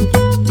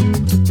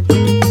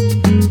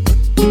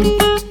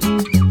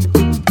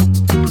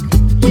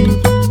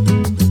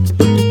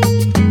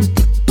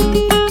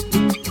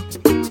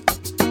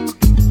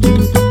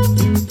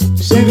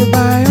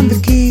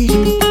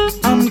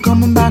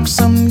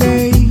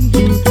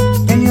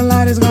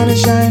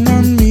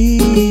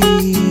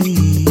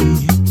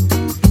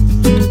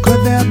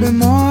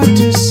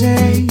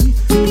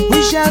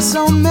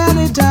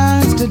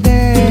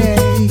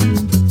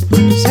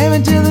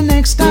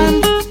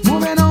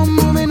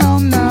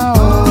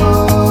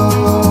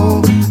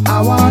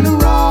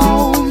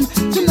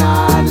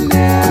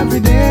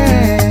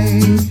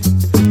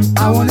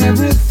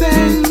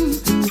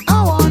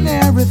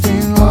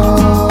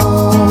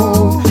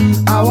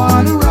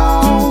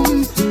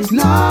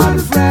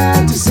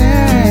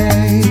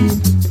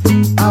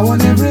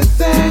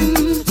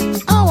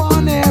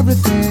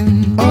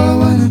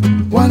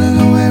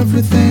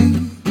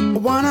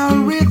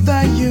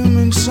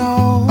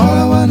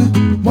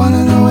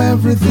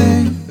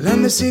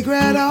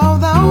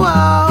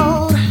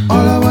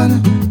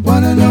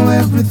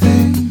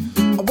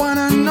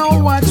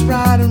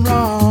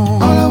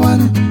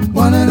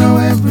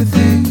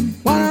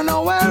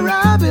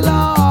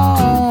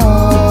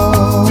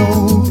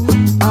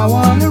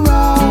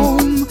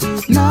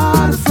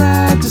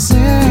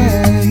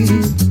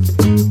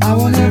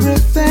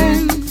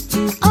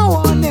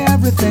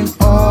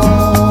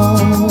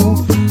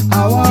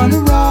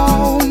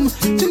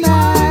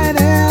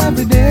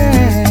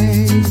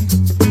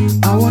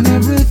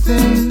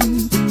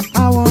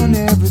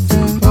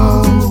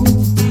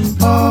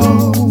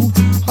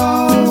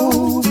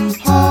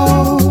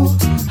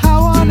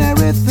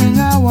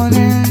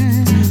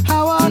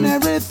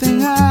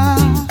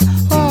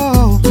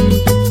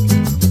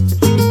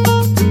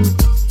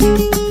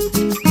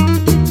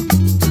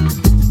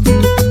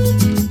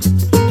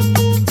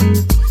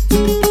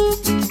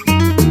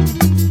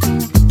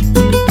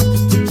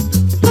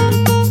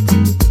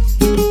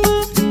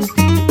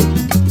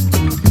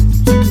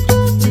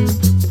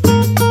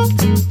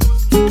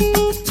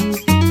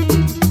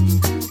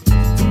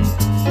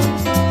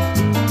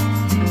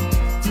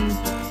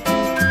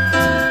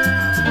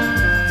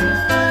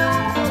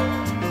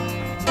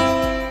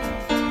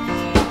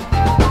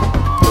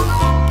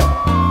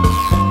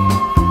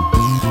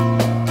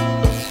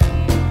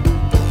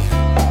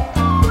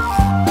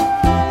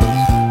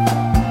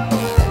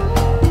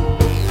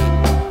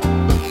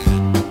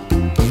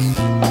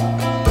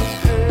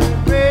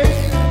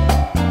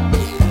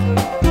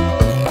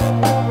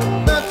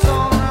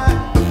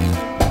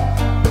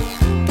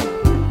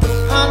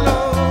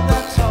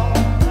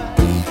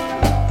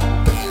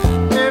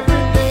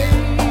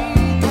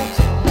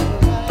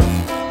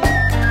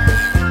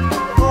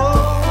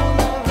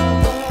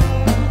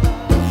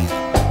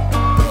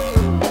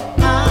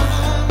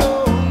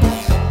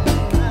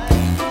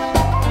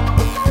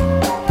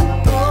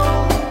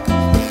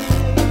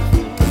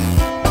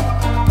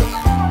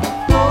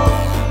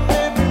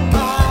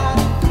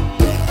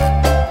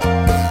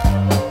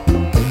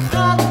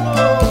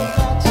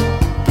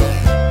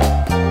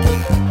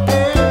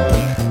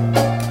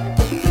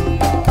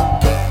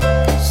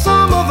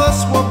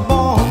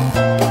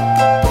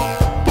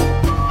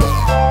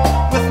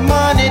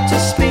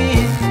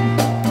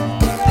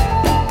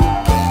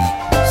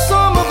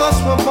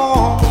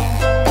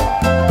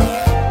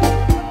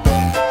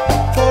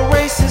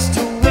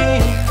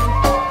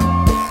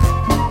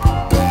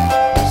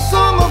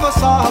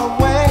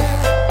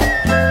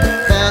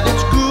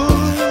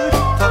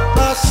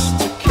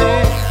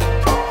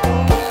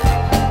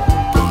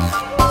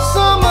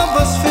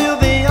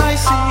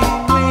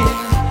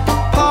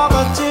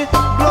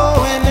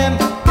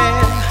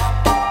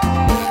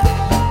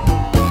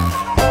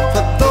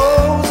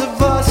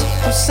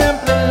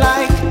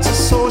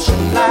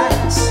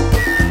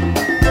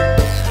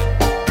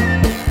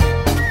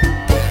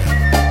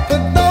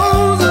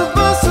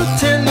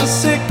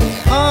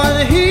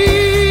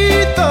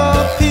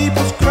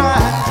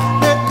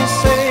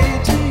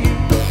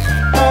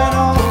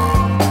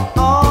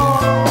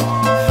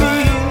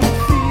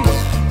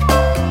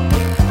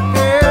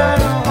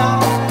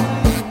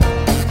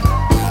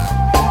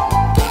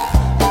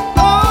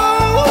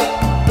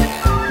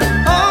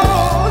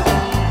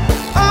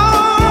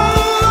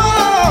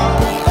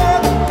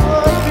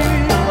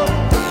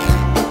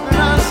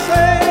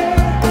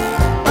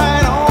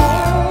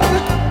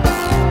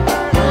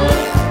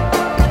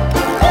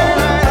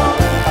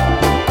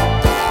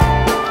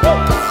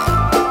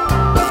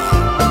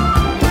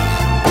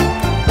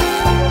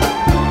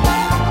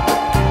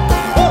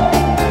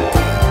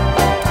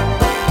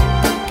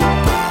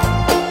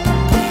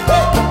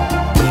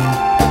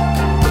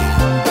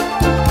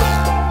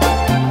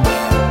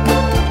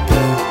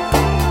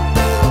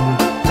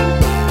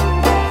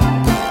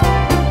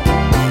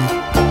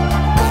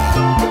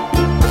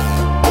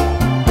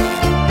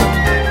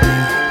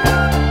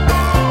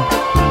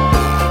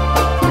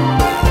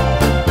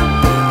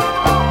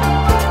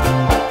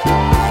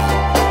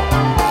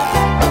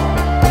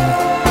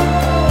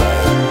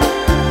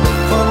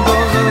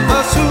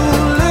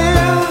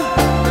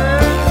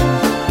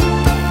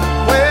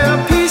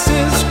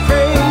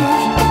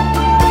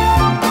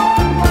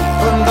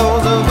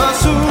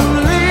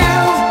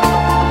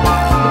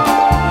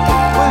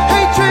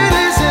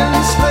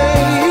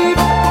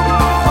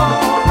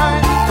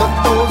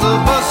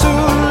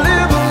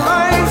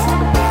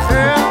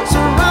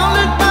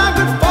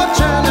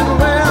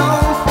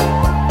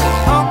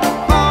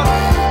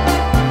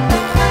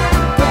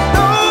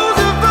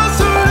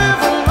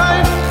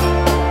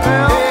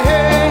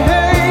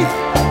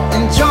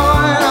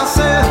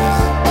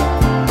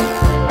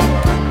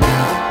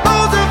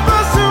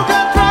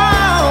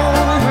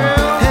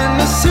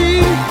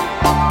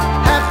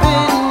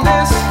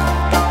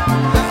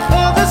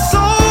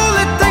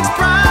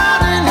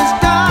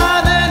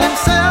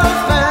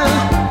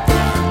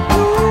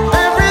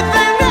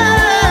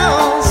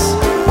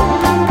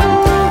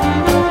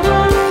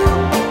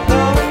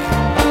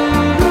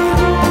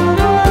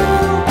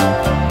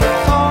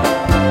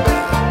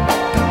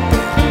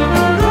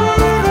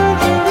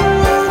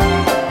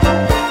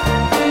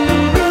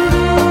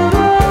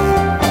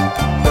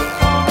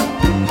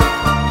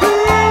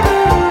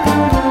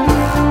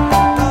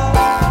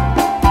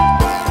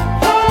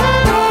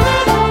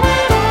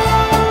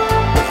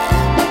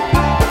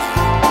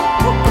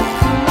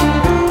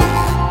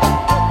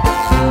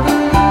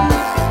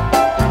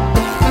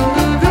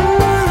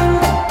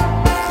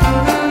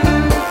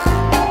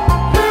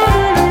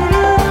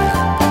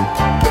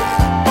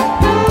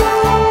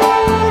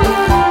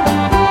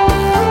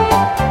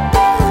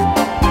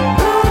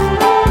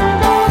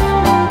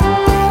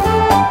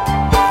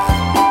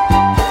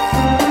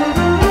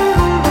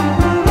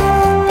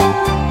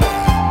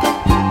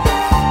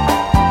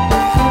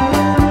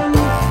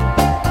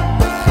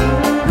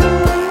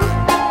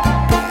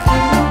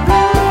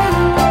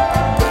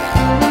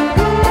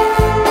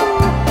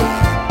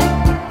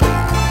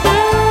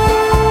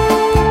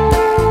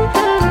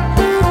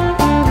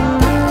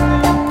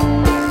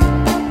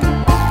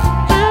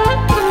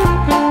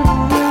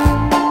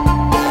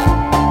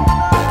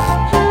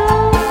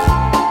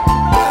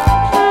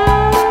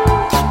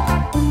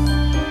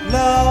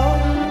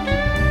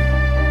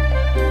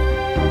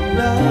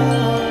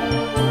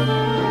 love,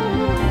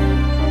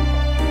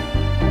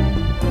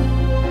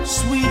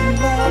 sweet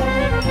love,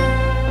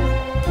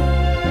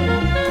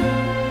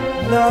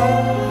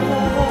 love,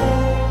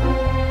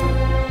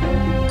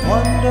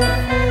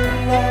 wonderful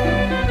love.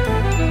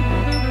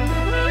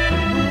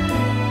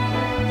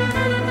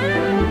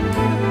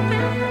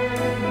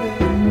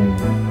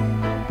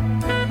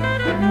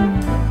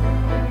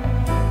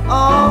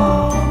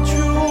 Oh,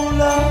 true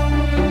love,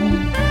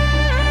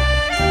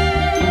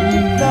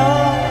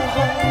 love,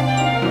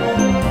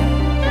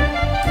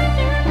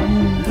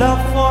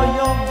 love for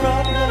your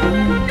brother,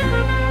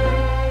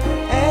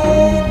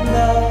 and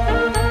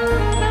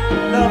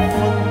love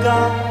for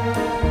God,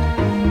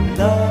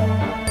 love,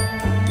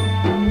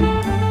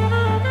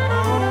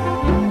 oh,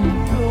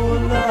 true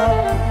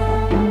love.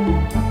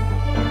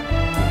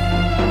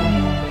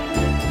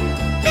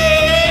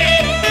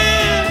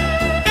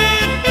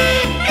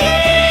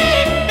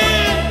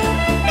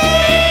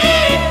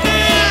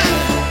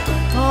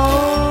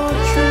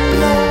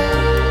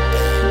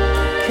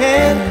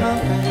 Can't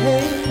conquer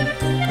hate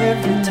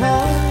every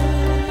time.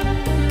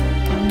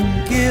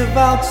 Give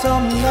out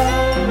some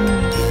love,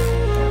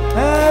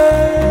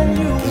 and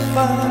you'll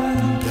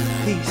find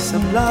peace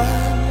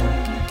sublime.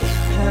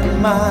 And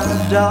my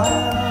darling,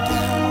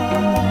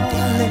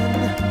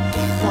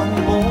 one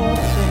more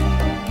thing.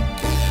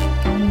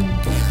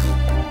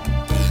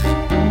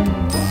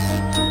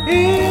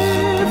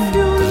 If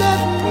you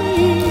let me,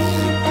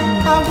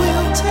 I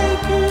will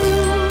take you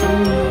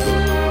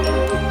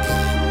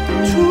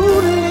to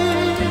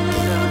live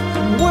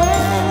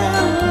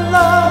where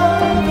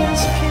love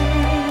is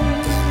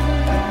king.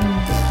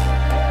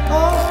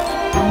 Oh,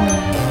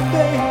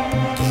 baby.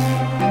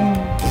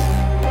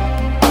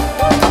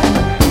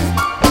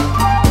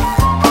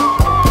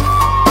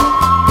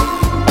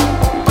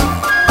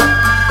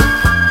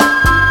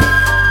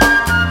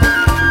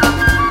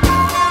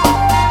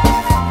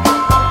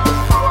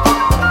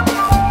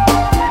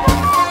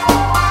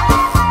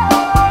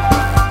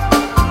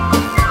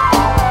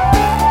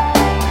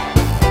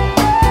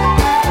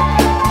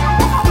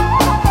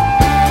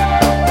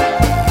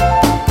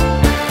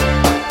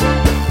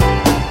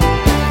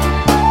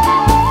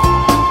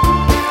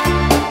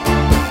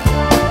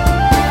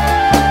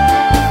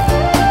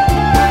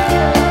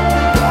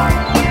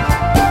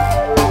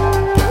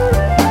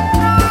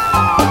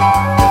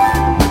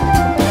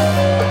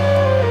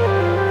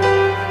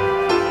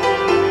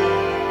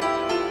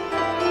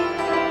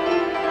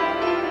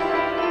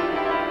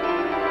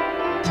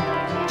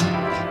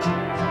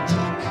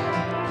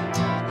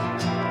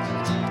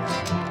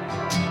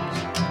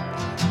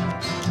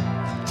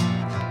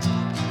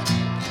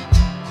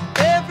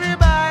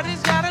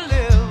 Everybody's gotta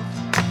live,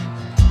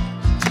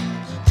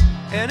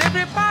 and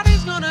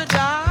everybody's gonna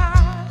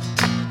die.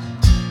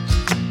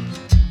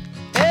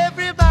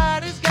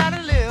 Everybody's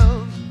gotta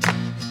live.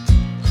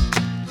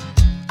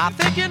 I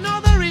think you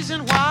know the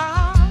reason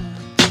why.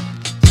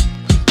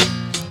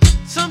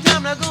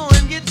 Sometimes I go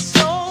and get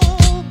so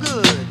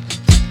good,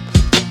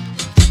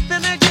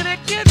 then again it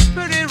gets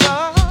pretty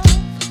rough.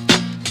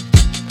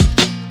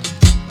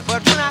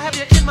 But when I have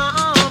you in my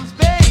arms,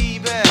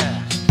 baby,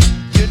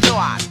 you know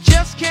I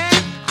just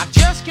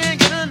can't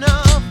get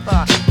enough.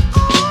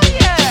 Oh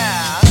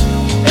yeah,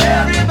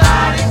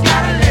 everybody's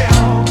gotta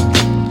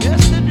live,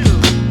 yes they do,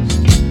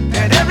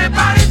 and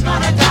everybody's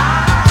gonna die.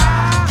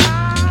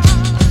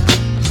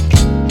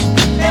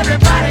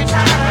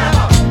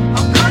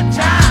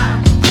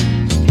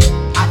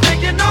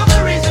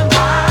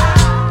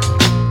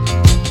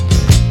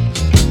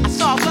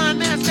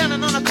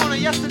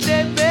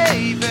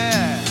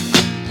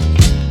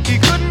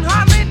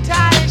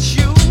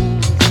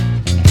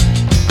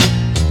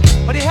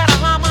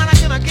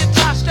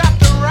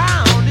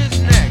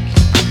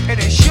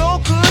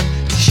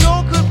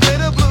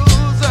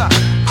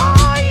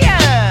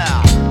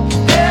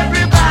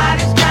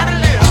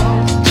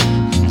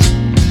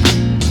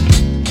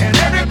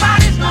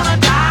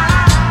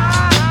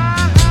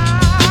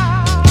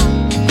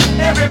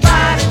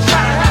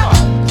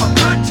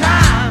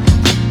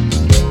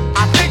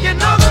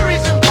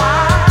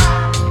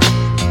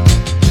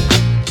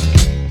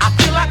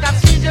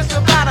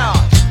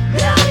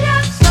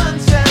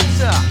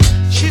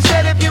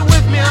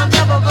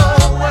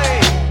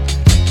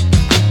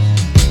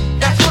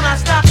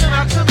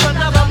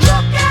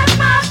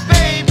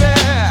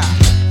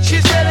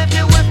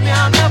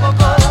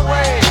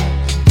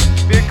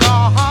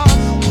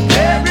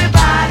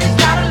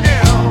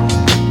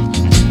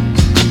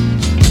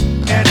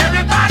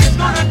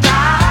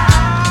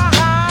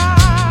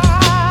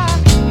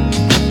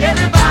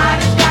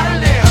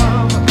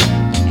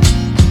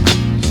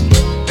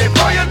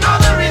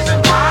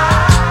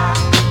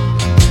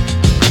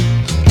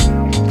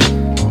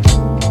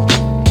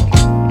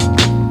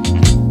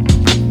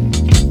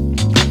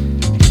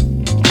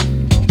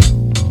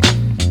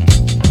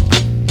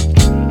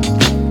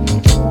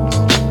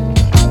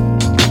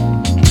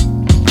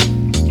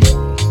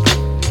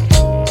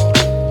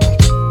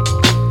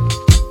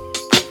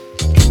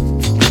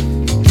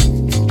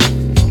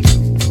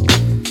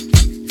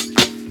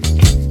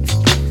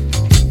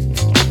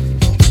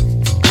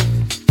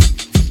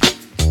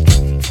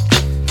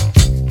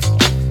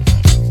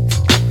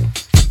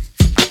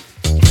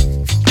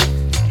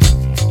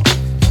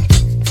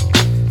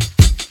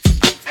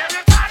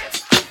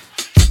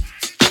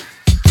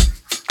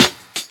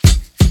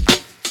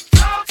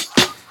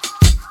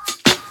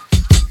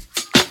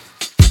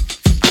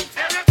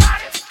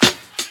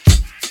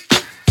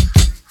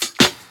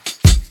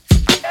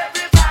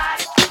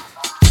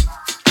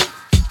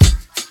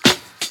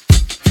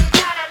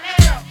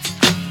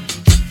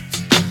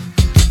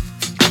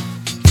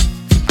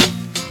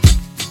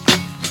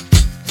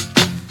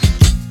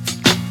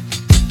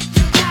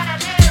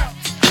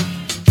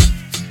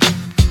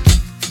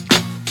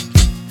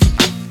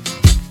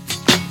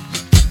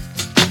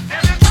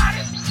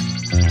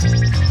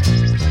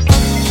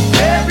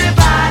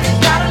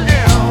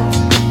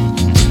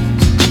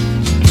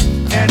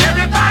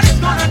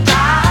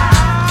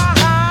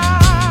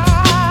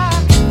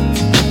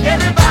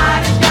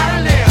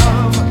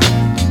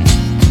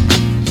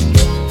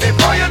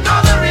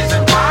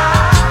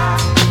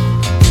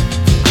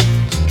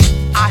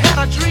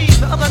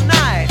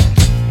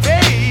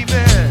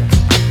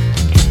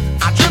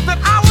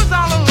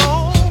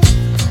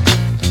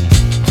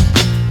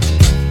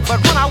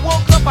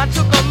 I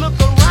took a look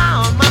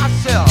around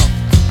myself,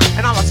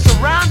 and I was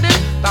surrounded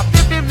by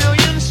 50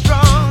 million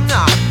strong.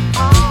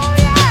 Oh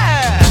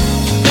yeah,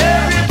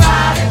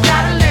 everybody's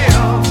gotta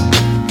live,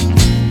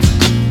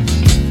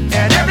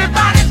 and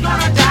everybody's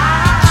gonna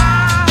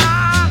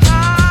die.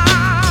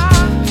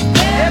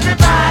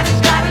 Everybody's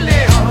gotta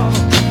live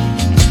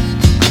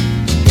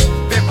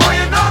before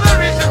you know the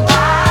reason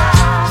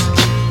why.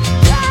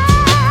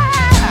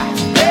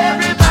 Yeah,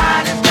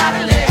 everybody's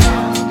gotta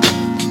live,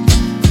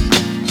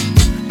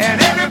 and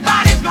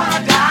everybody's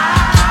gonna die.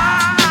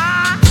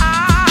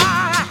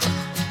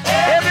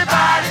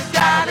 Everybody's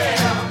gotta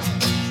live.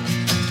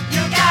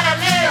 You gotta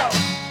live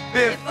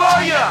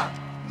before you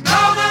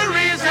know the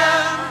reason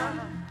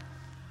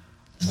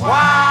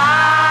why.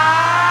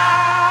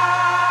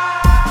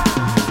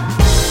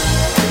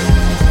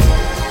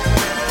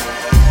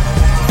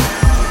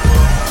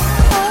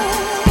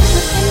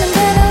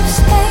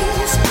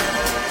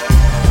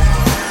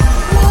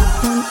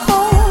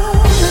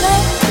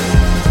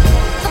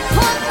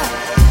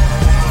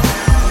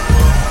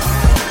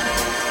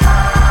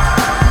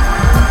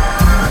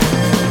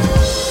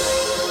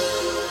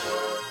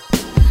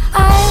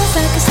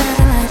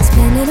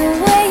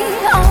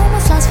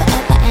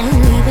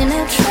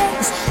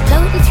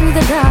 Through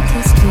the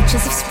darkest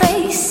reaches of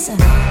space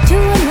to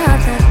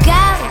another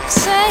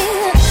galaxy.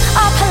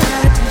 Our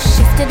polarity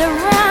shifted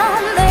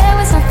around. There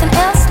was nothing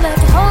else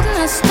left holding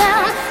us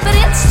down, but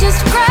it's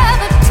just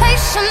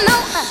gravitational.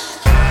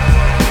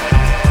 In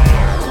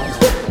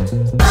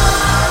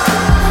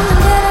the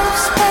dead of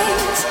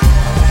space,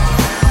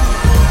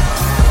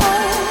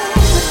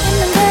 in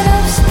the dead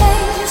of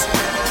space,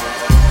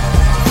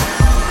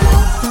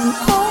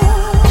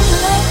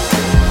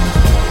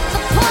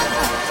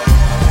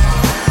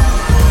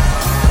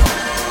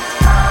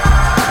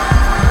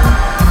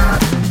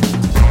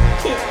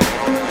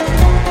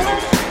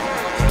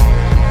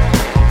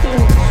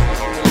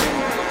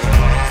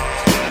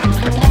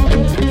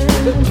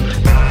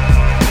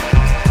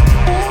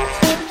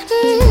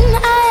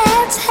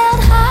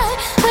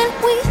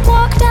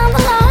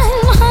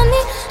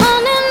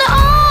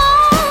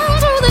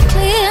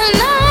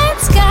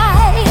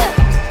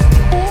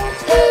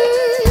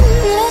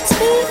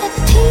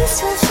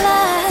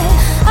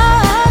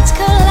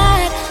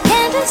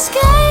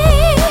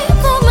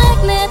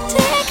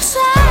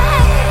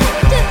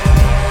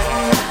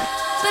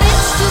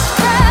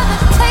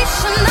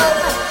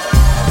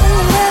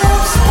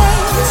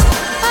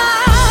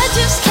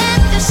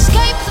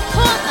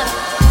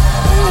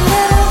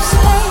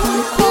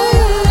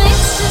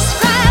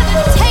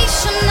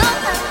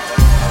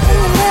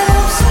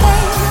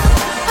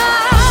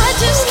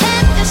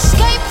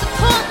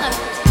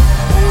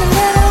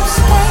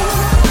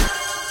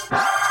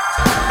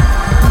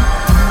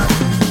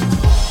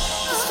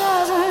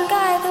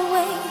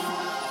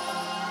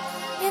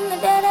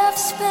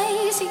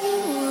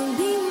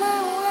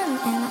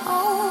 nothing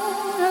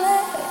only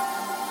the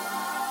point.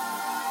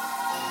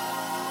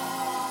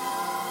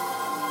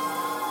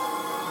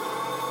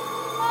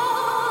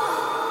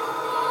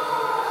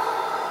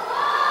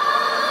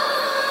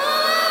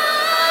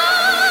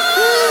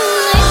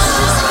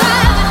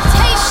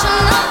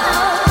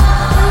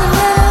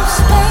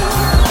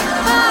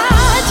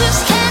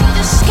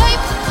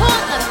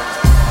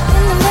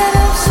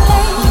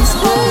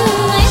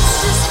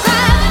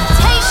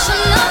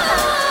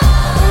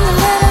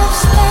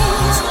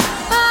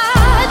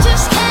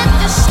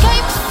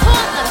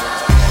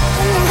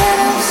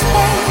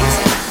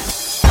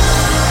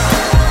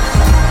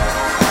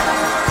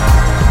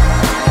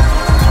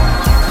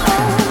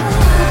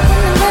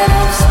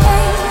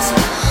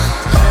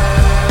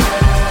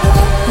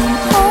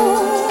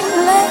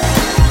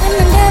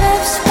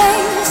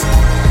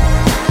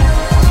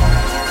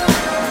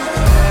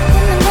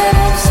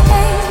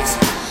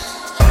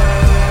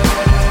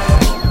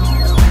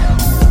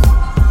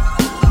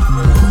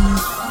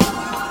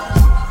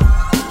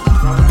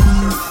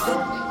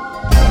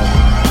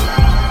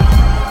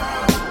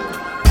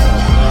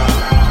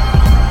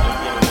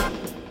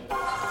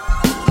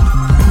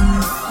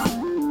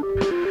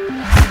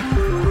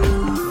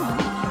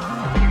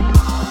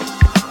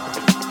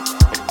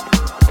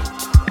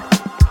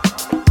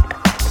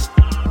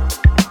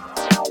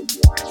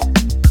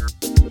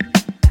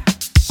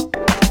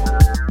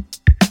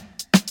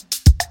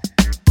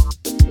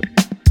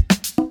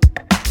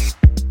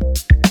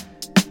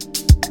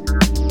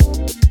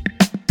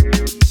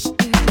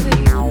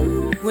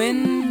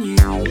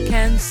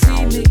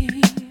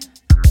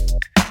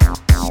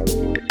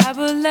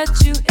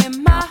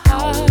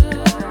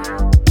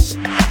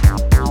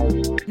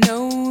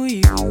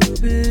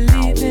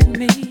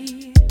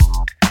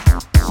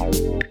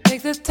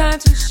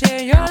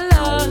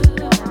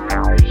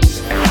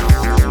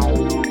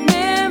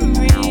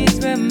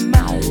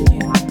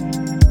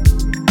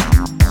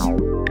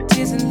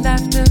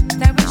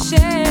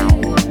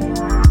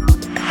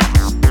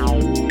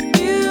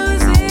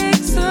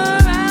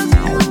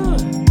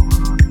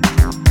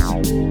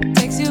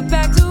 Takes you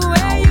back to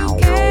where you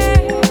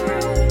came.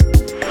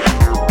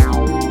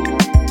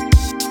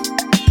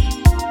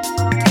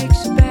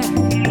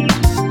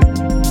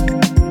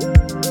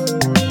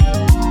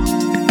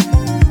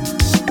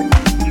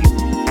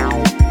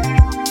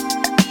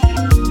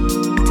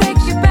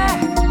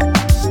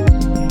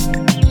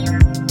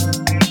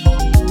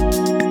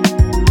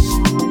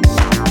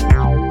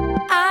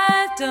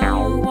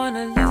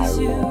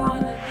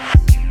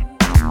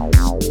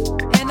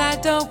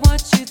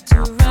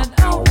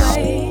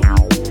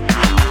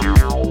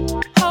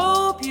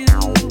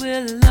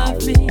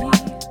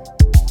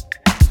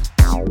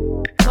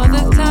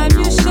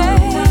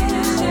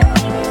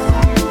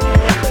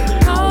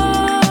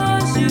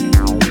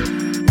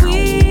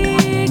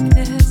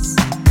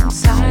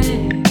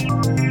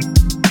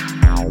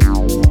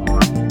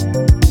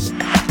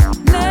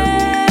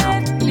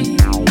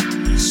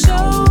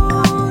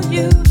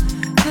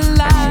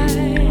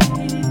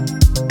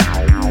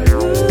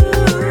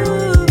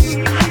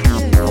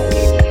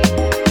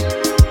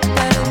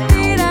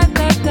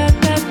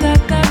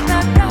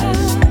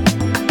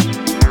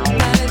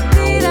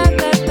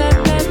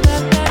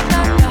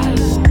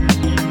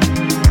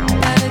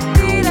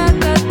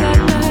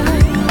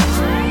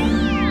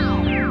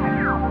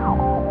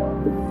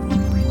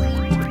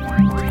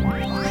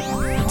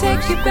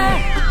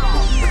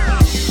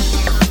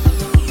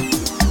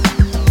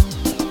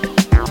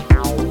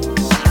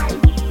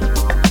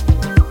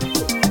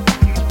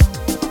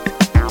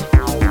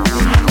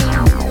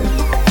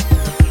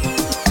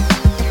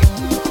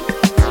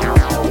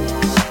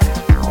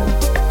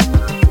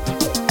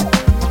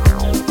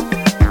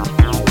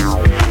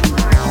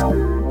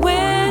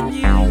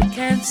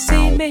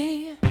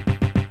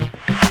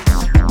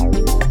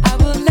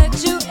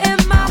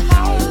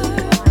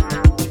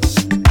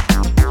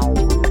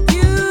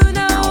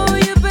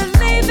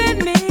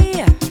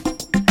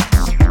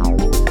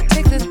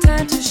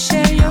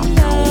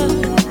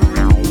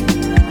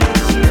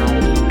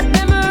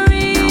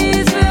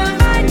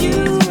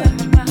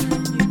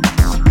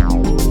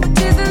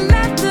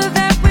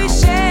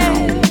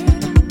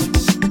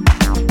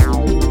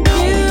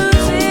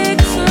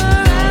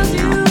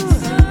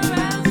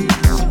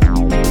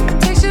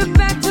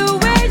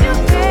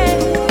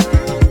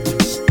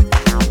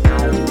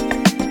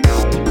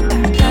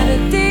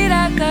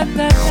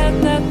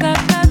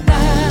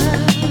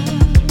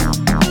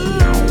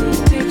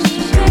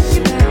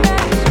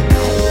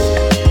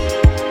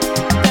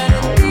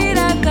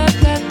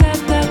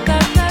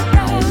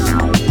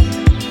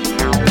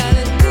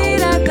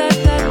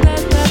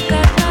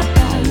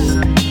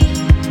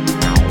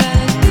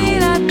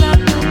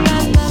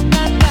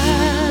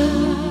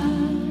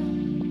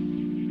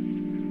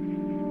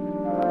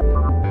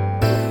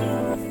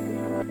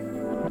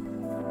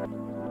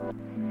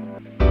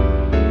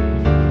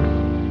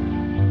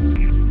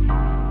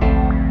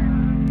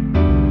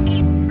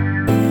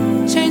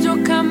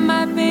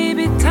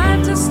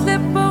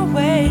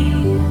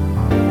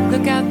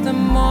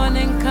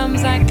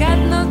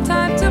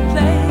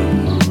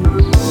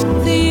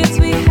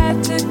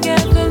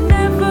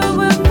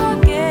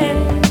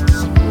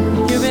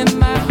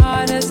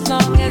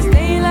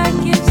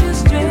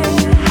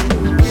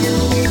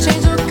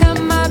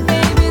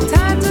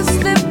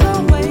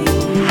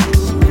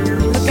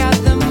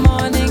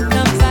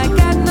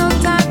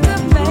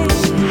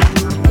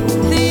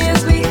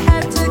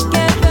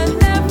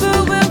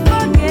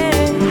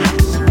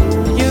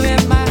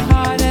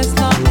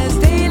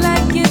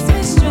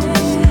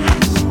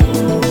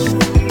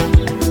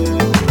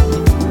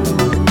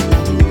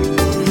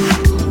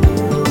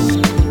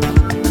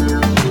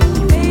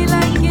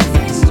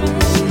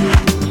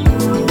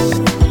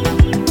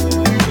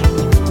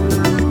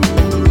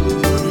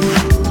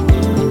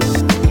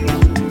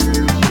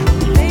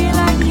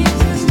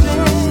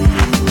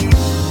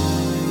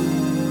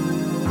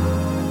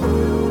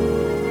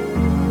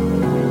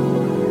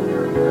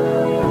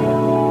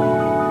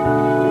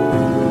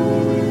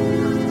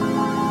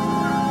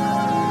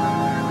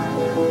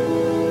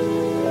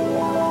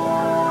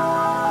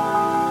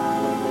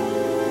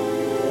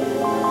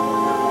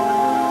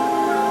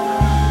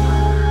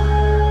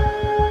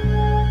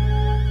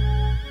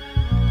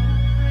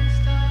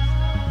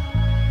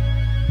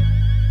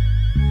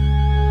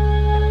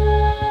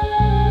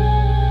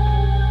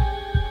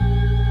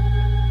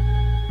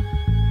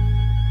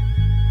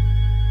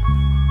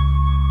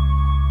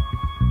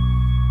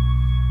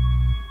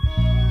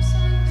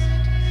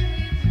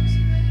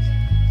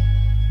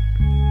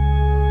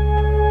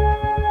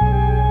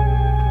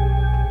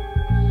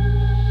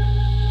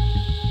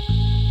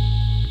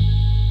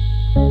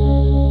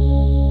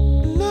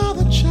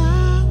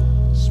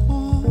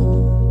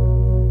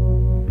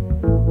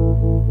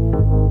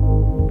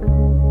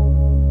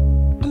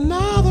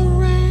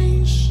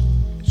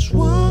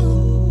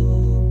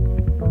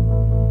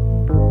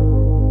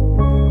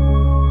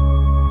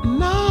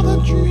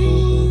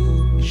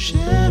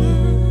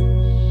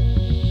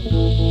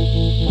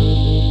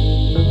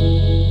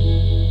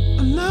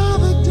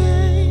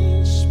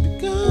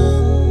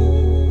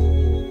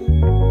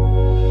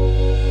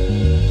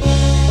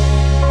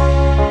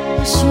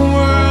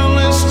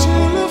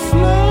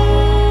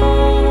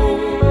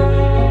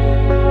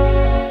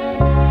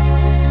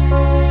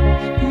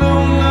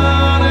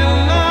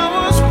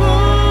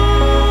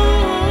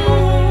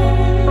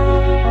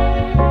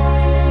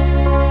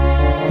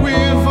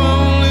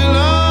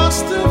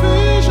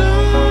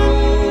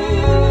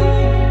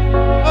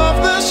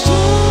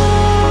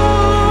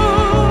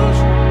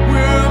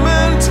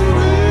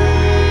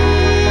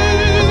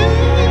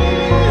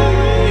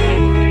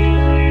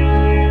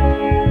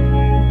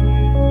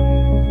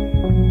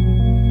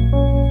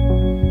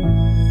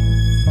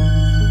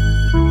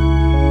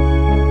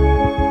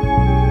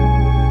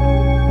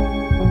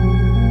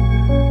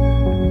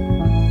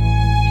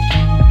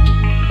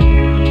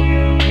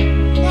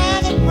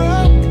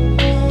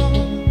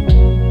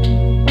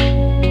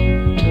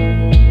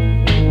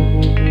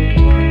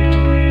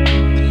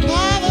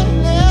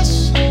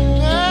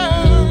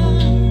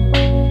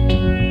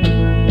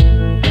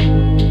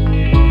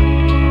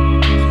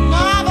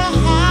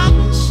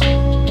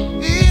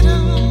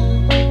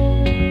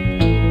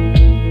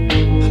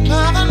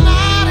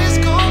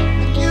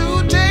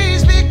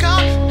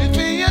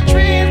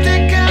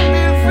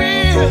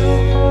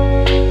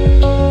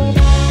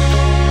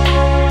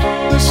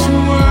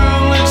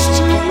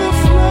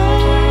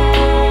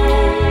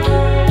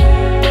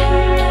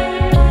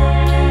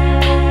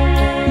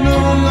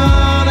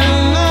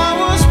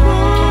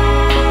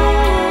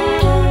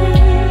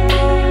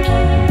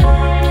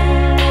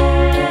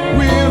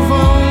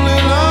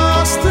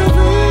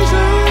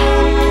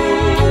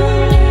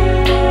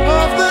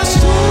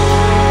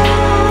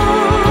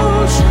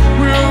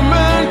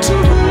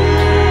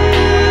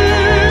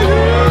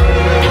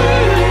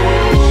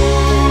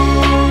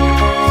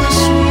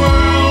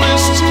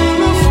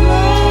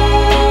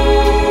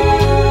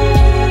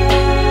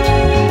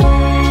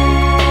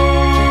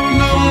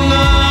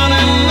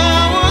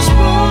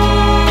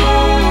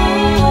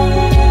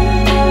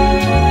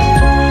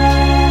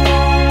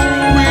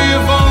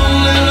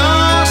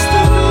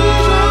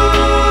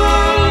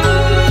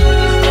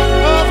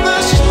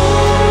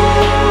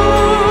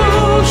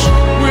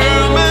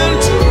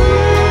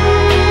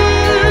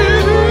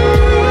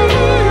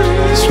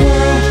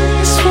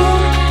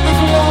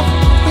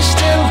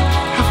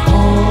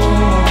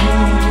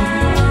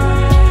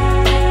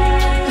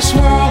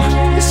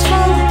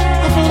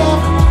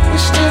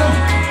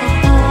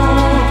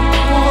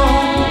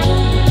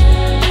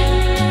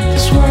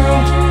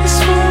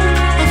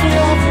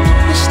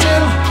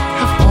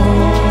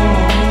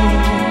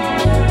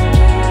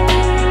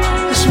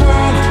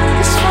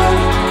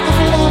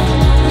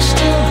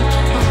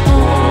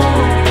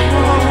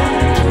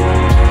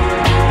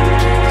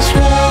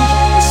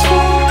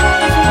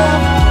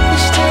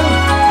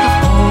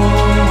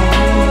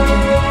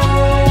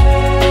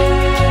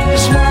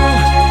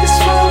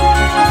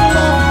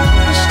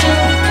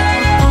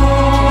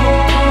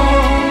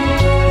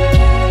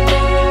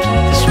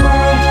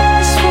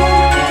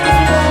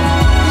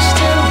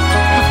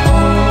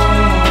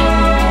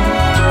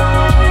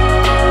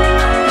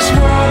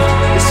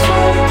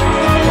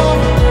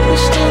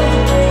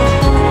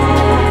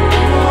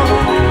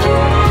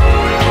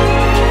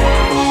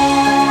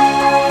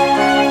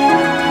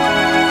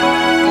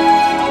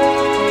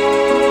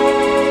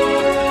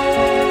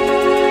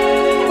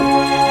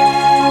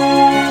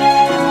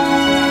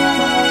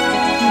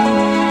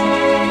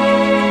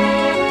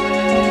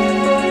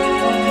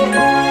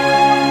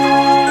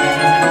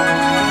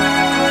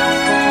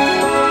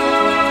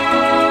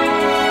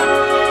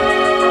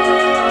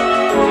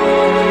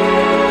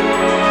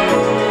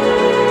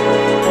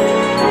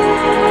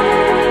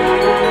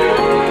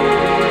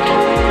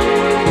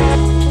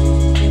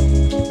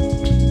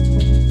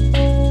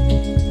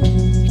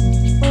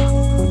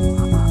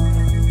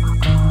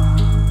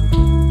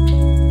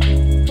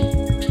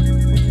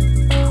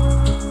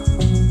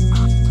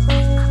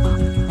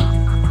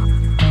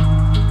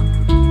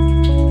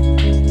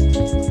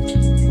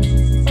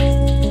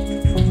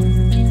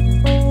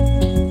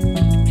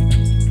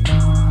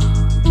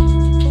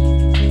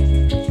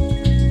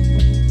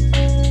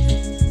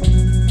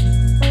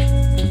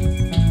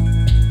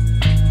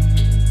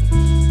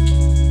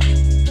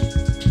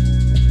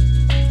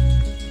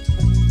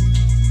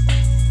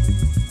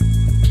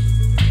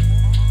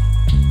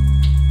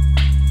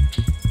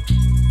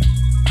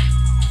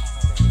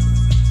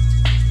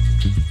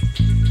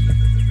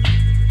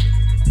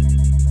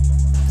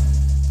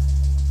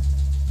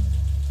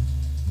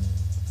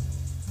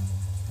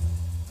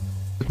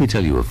 Let me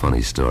tell you a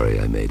funny story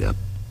I made up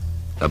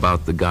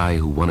about the guy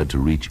who wanted to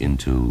reach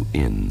into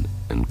in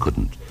and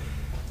couldn't.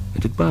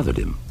 And it bothered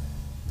him.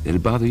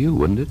 It'd bother you,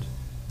 wouldn't it?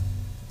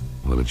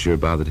 Well, it sure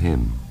bothered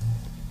him.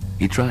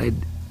 He tried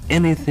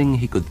anything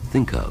he could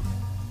think of,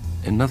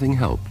 and nothing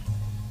helped.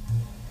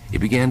 He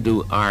began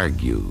to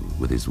argue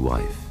with his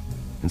wife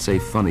and say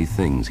funny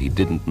things he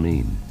didn't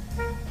mean,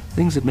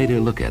 things that made her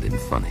look at him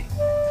funny.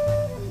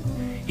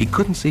 He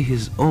couldn't see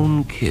his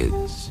own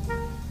kids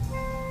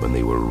when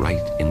they were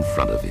right in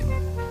front of him,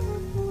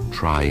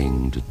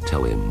 trying to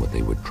tell him what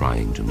they were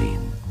trying to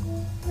mean.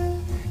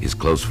 His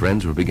close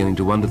friends were beginning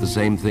to wonder the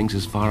same things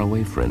his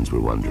faraway friends were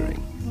wondering.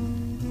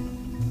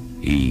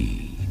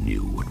 He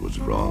knew what was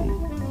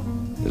wrong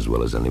as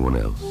well as anyone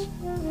else.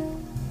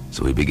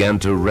 So he began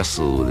to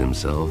wrestle with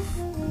himself,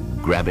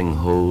 grabbing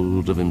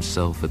hold of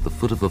himself at the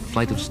foot of a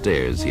flight of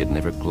stairs he had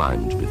never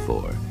climbed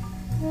before.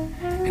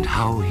 And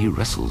how he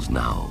wrestles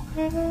now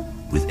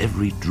with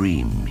every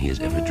dream he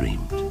has ever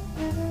dreamed.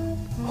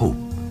 Hope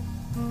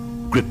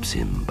grips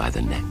him by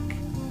the neck.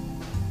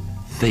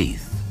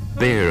 Faith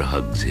bear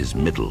hugs his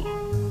middle.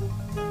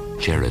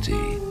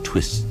 Charity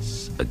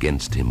twists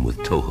against him with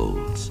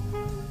toeholds.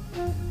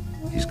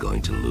 He's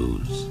going to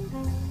lose.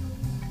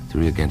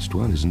 3 against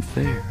 1 isn't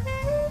fair.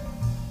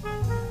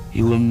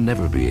 He will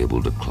never be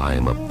able to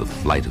climb up the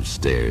flight of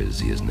stairs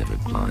he has never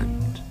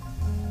climbed.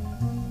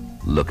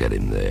 Look at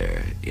him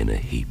there in a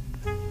heap.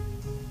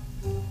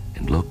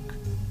 And look,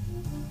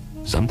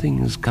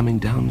 something is coming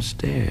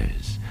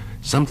downstairs.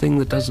 Something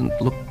that doesn't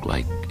look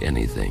like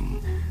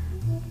anything.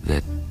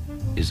 That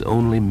is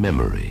only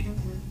memory,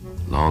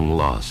 long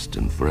lost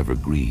and forever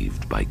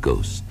grieved by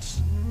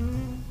ghosts.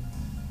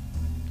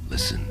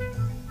 Listen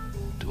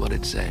to what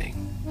it's saying.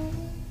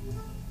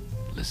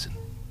 Listen.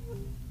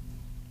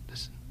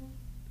 Listen.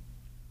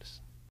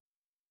 Listen.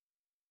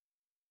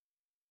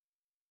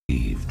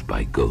 Grieved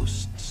by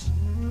ghosts.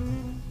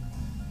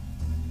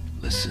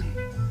 Listen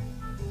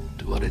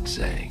to what it's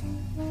saying.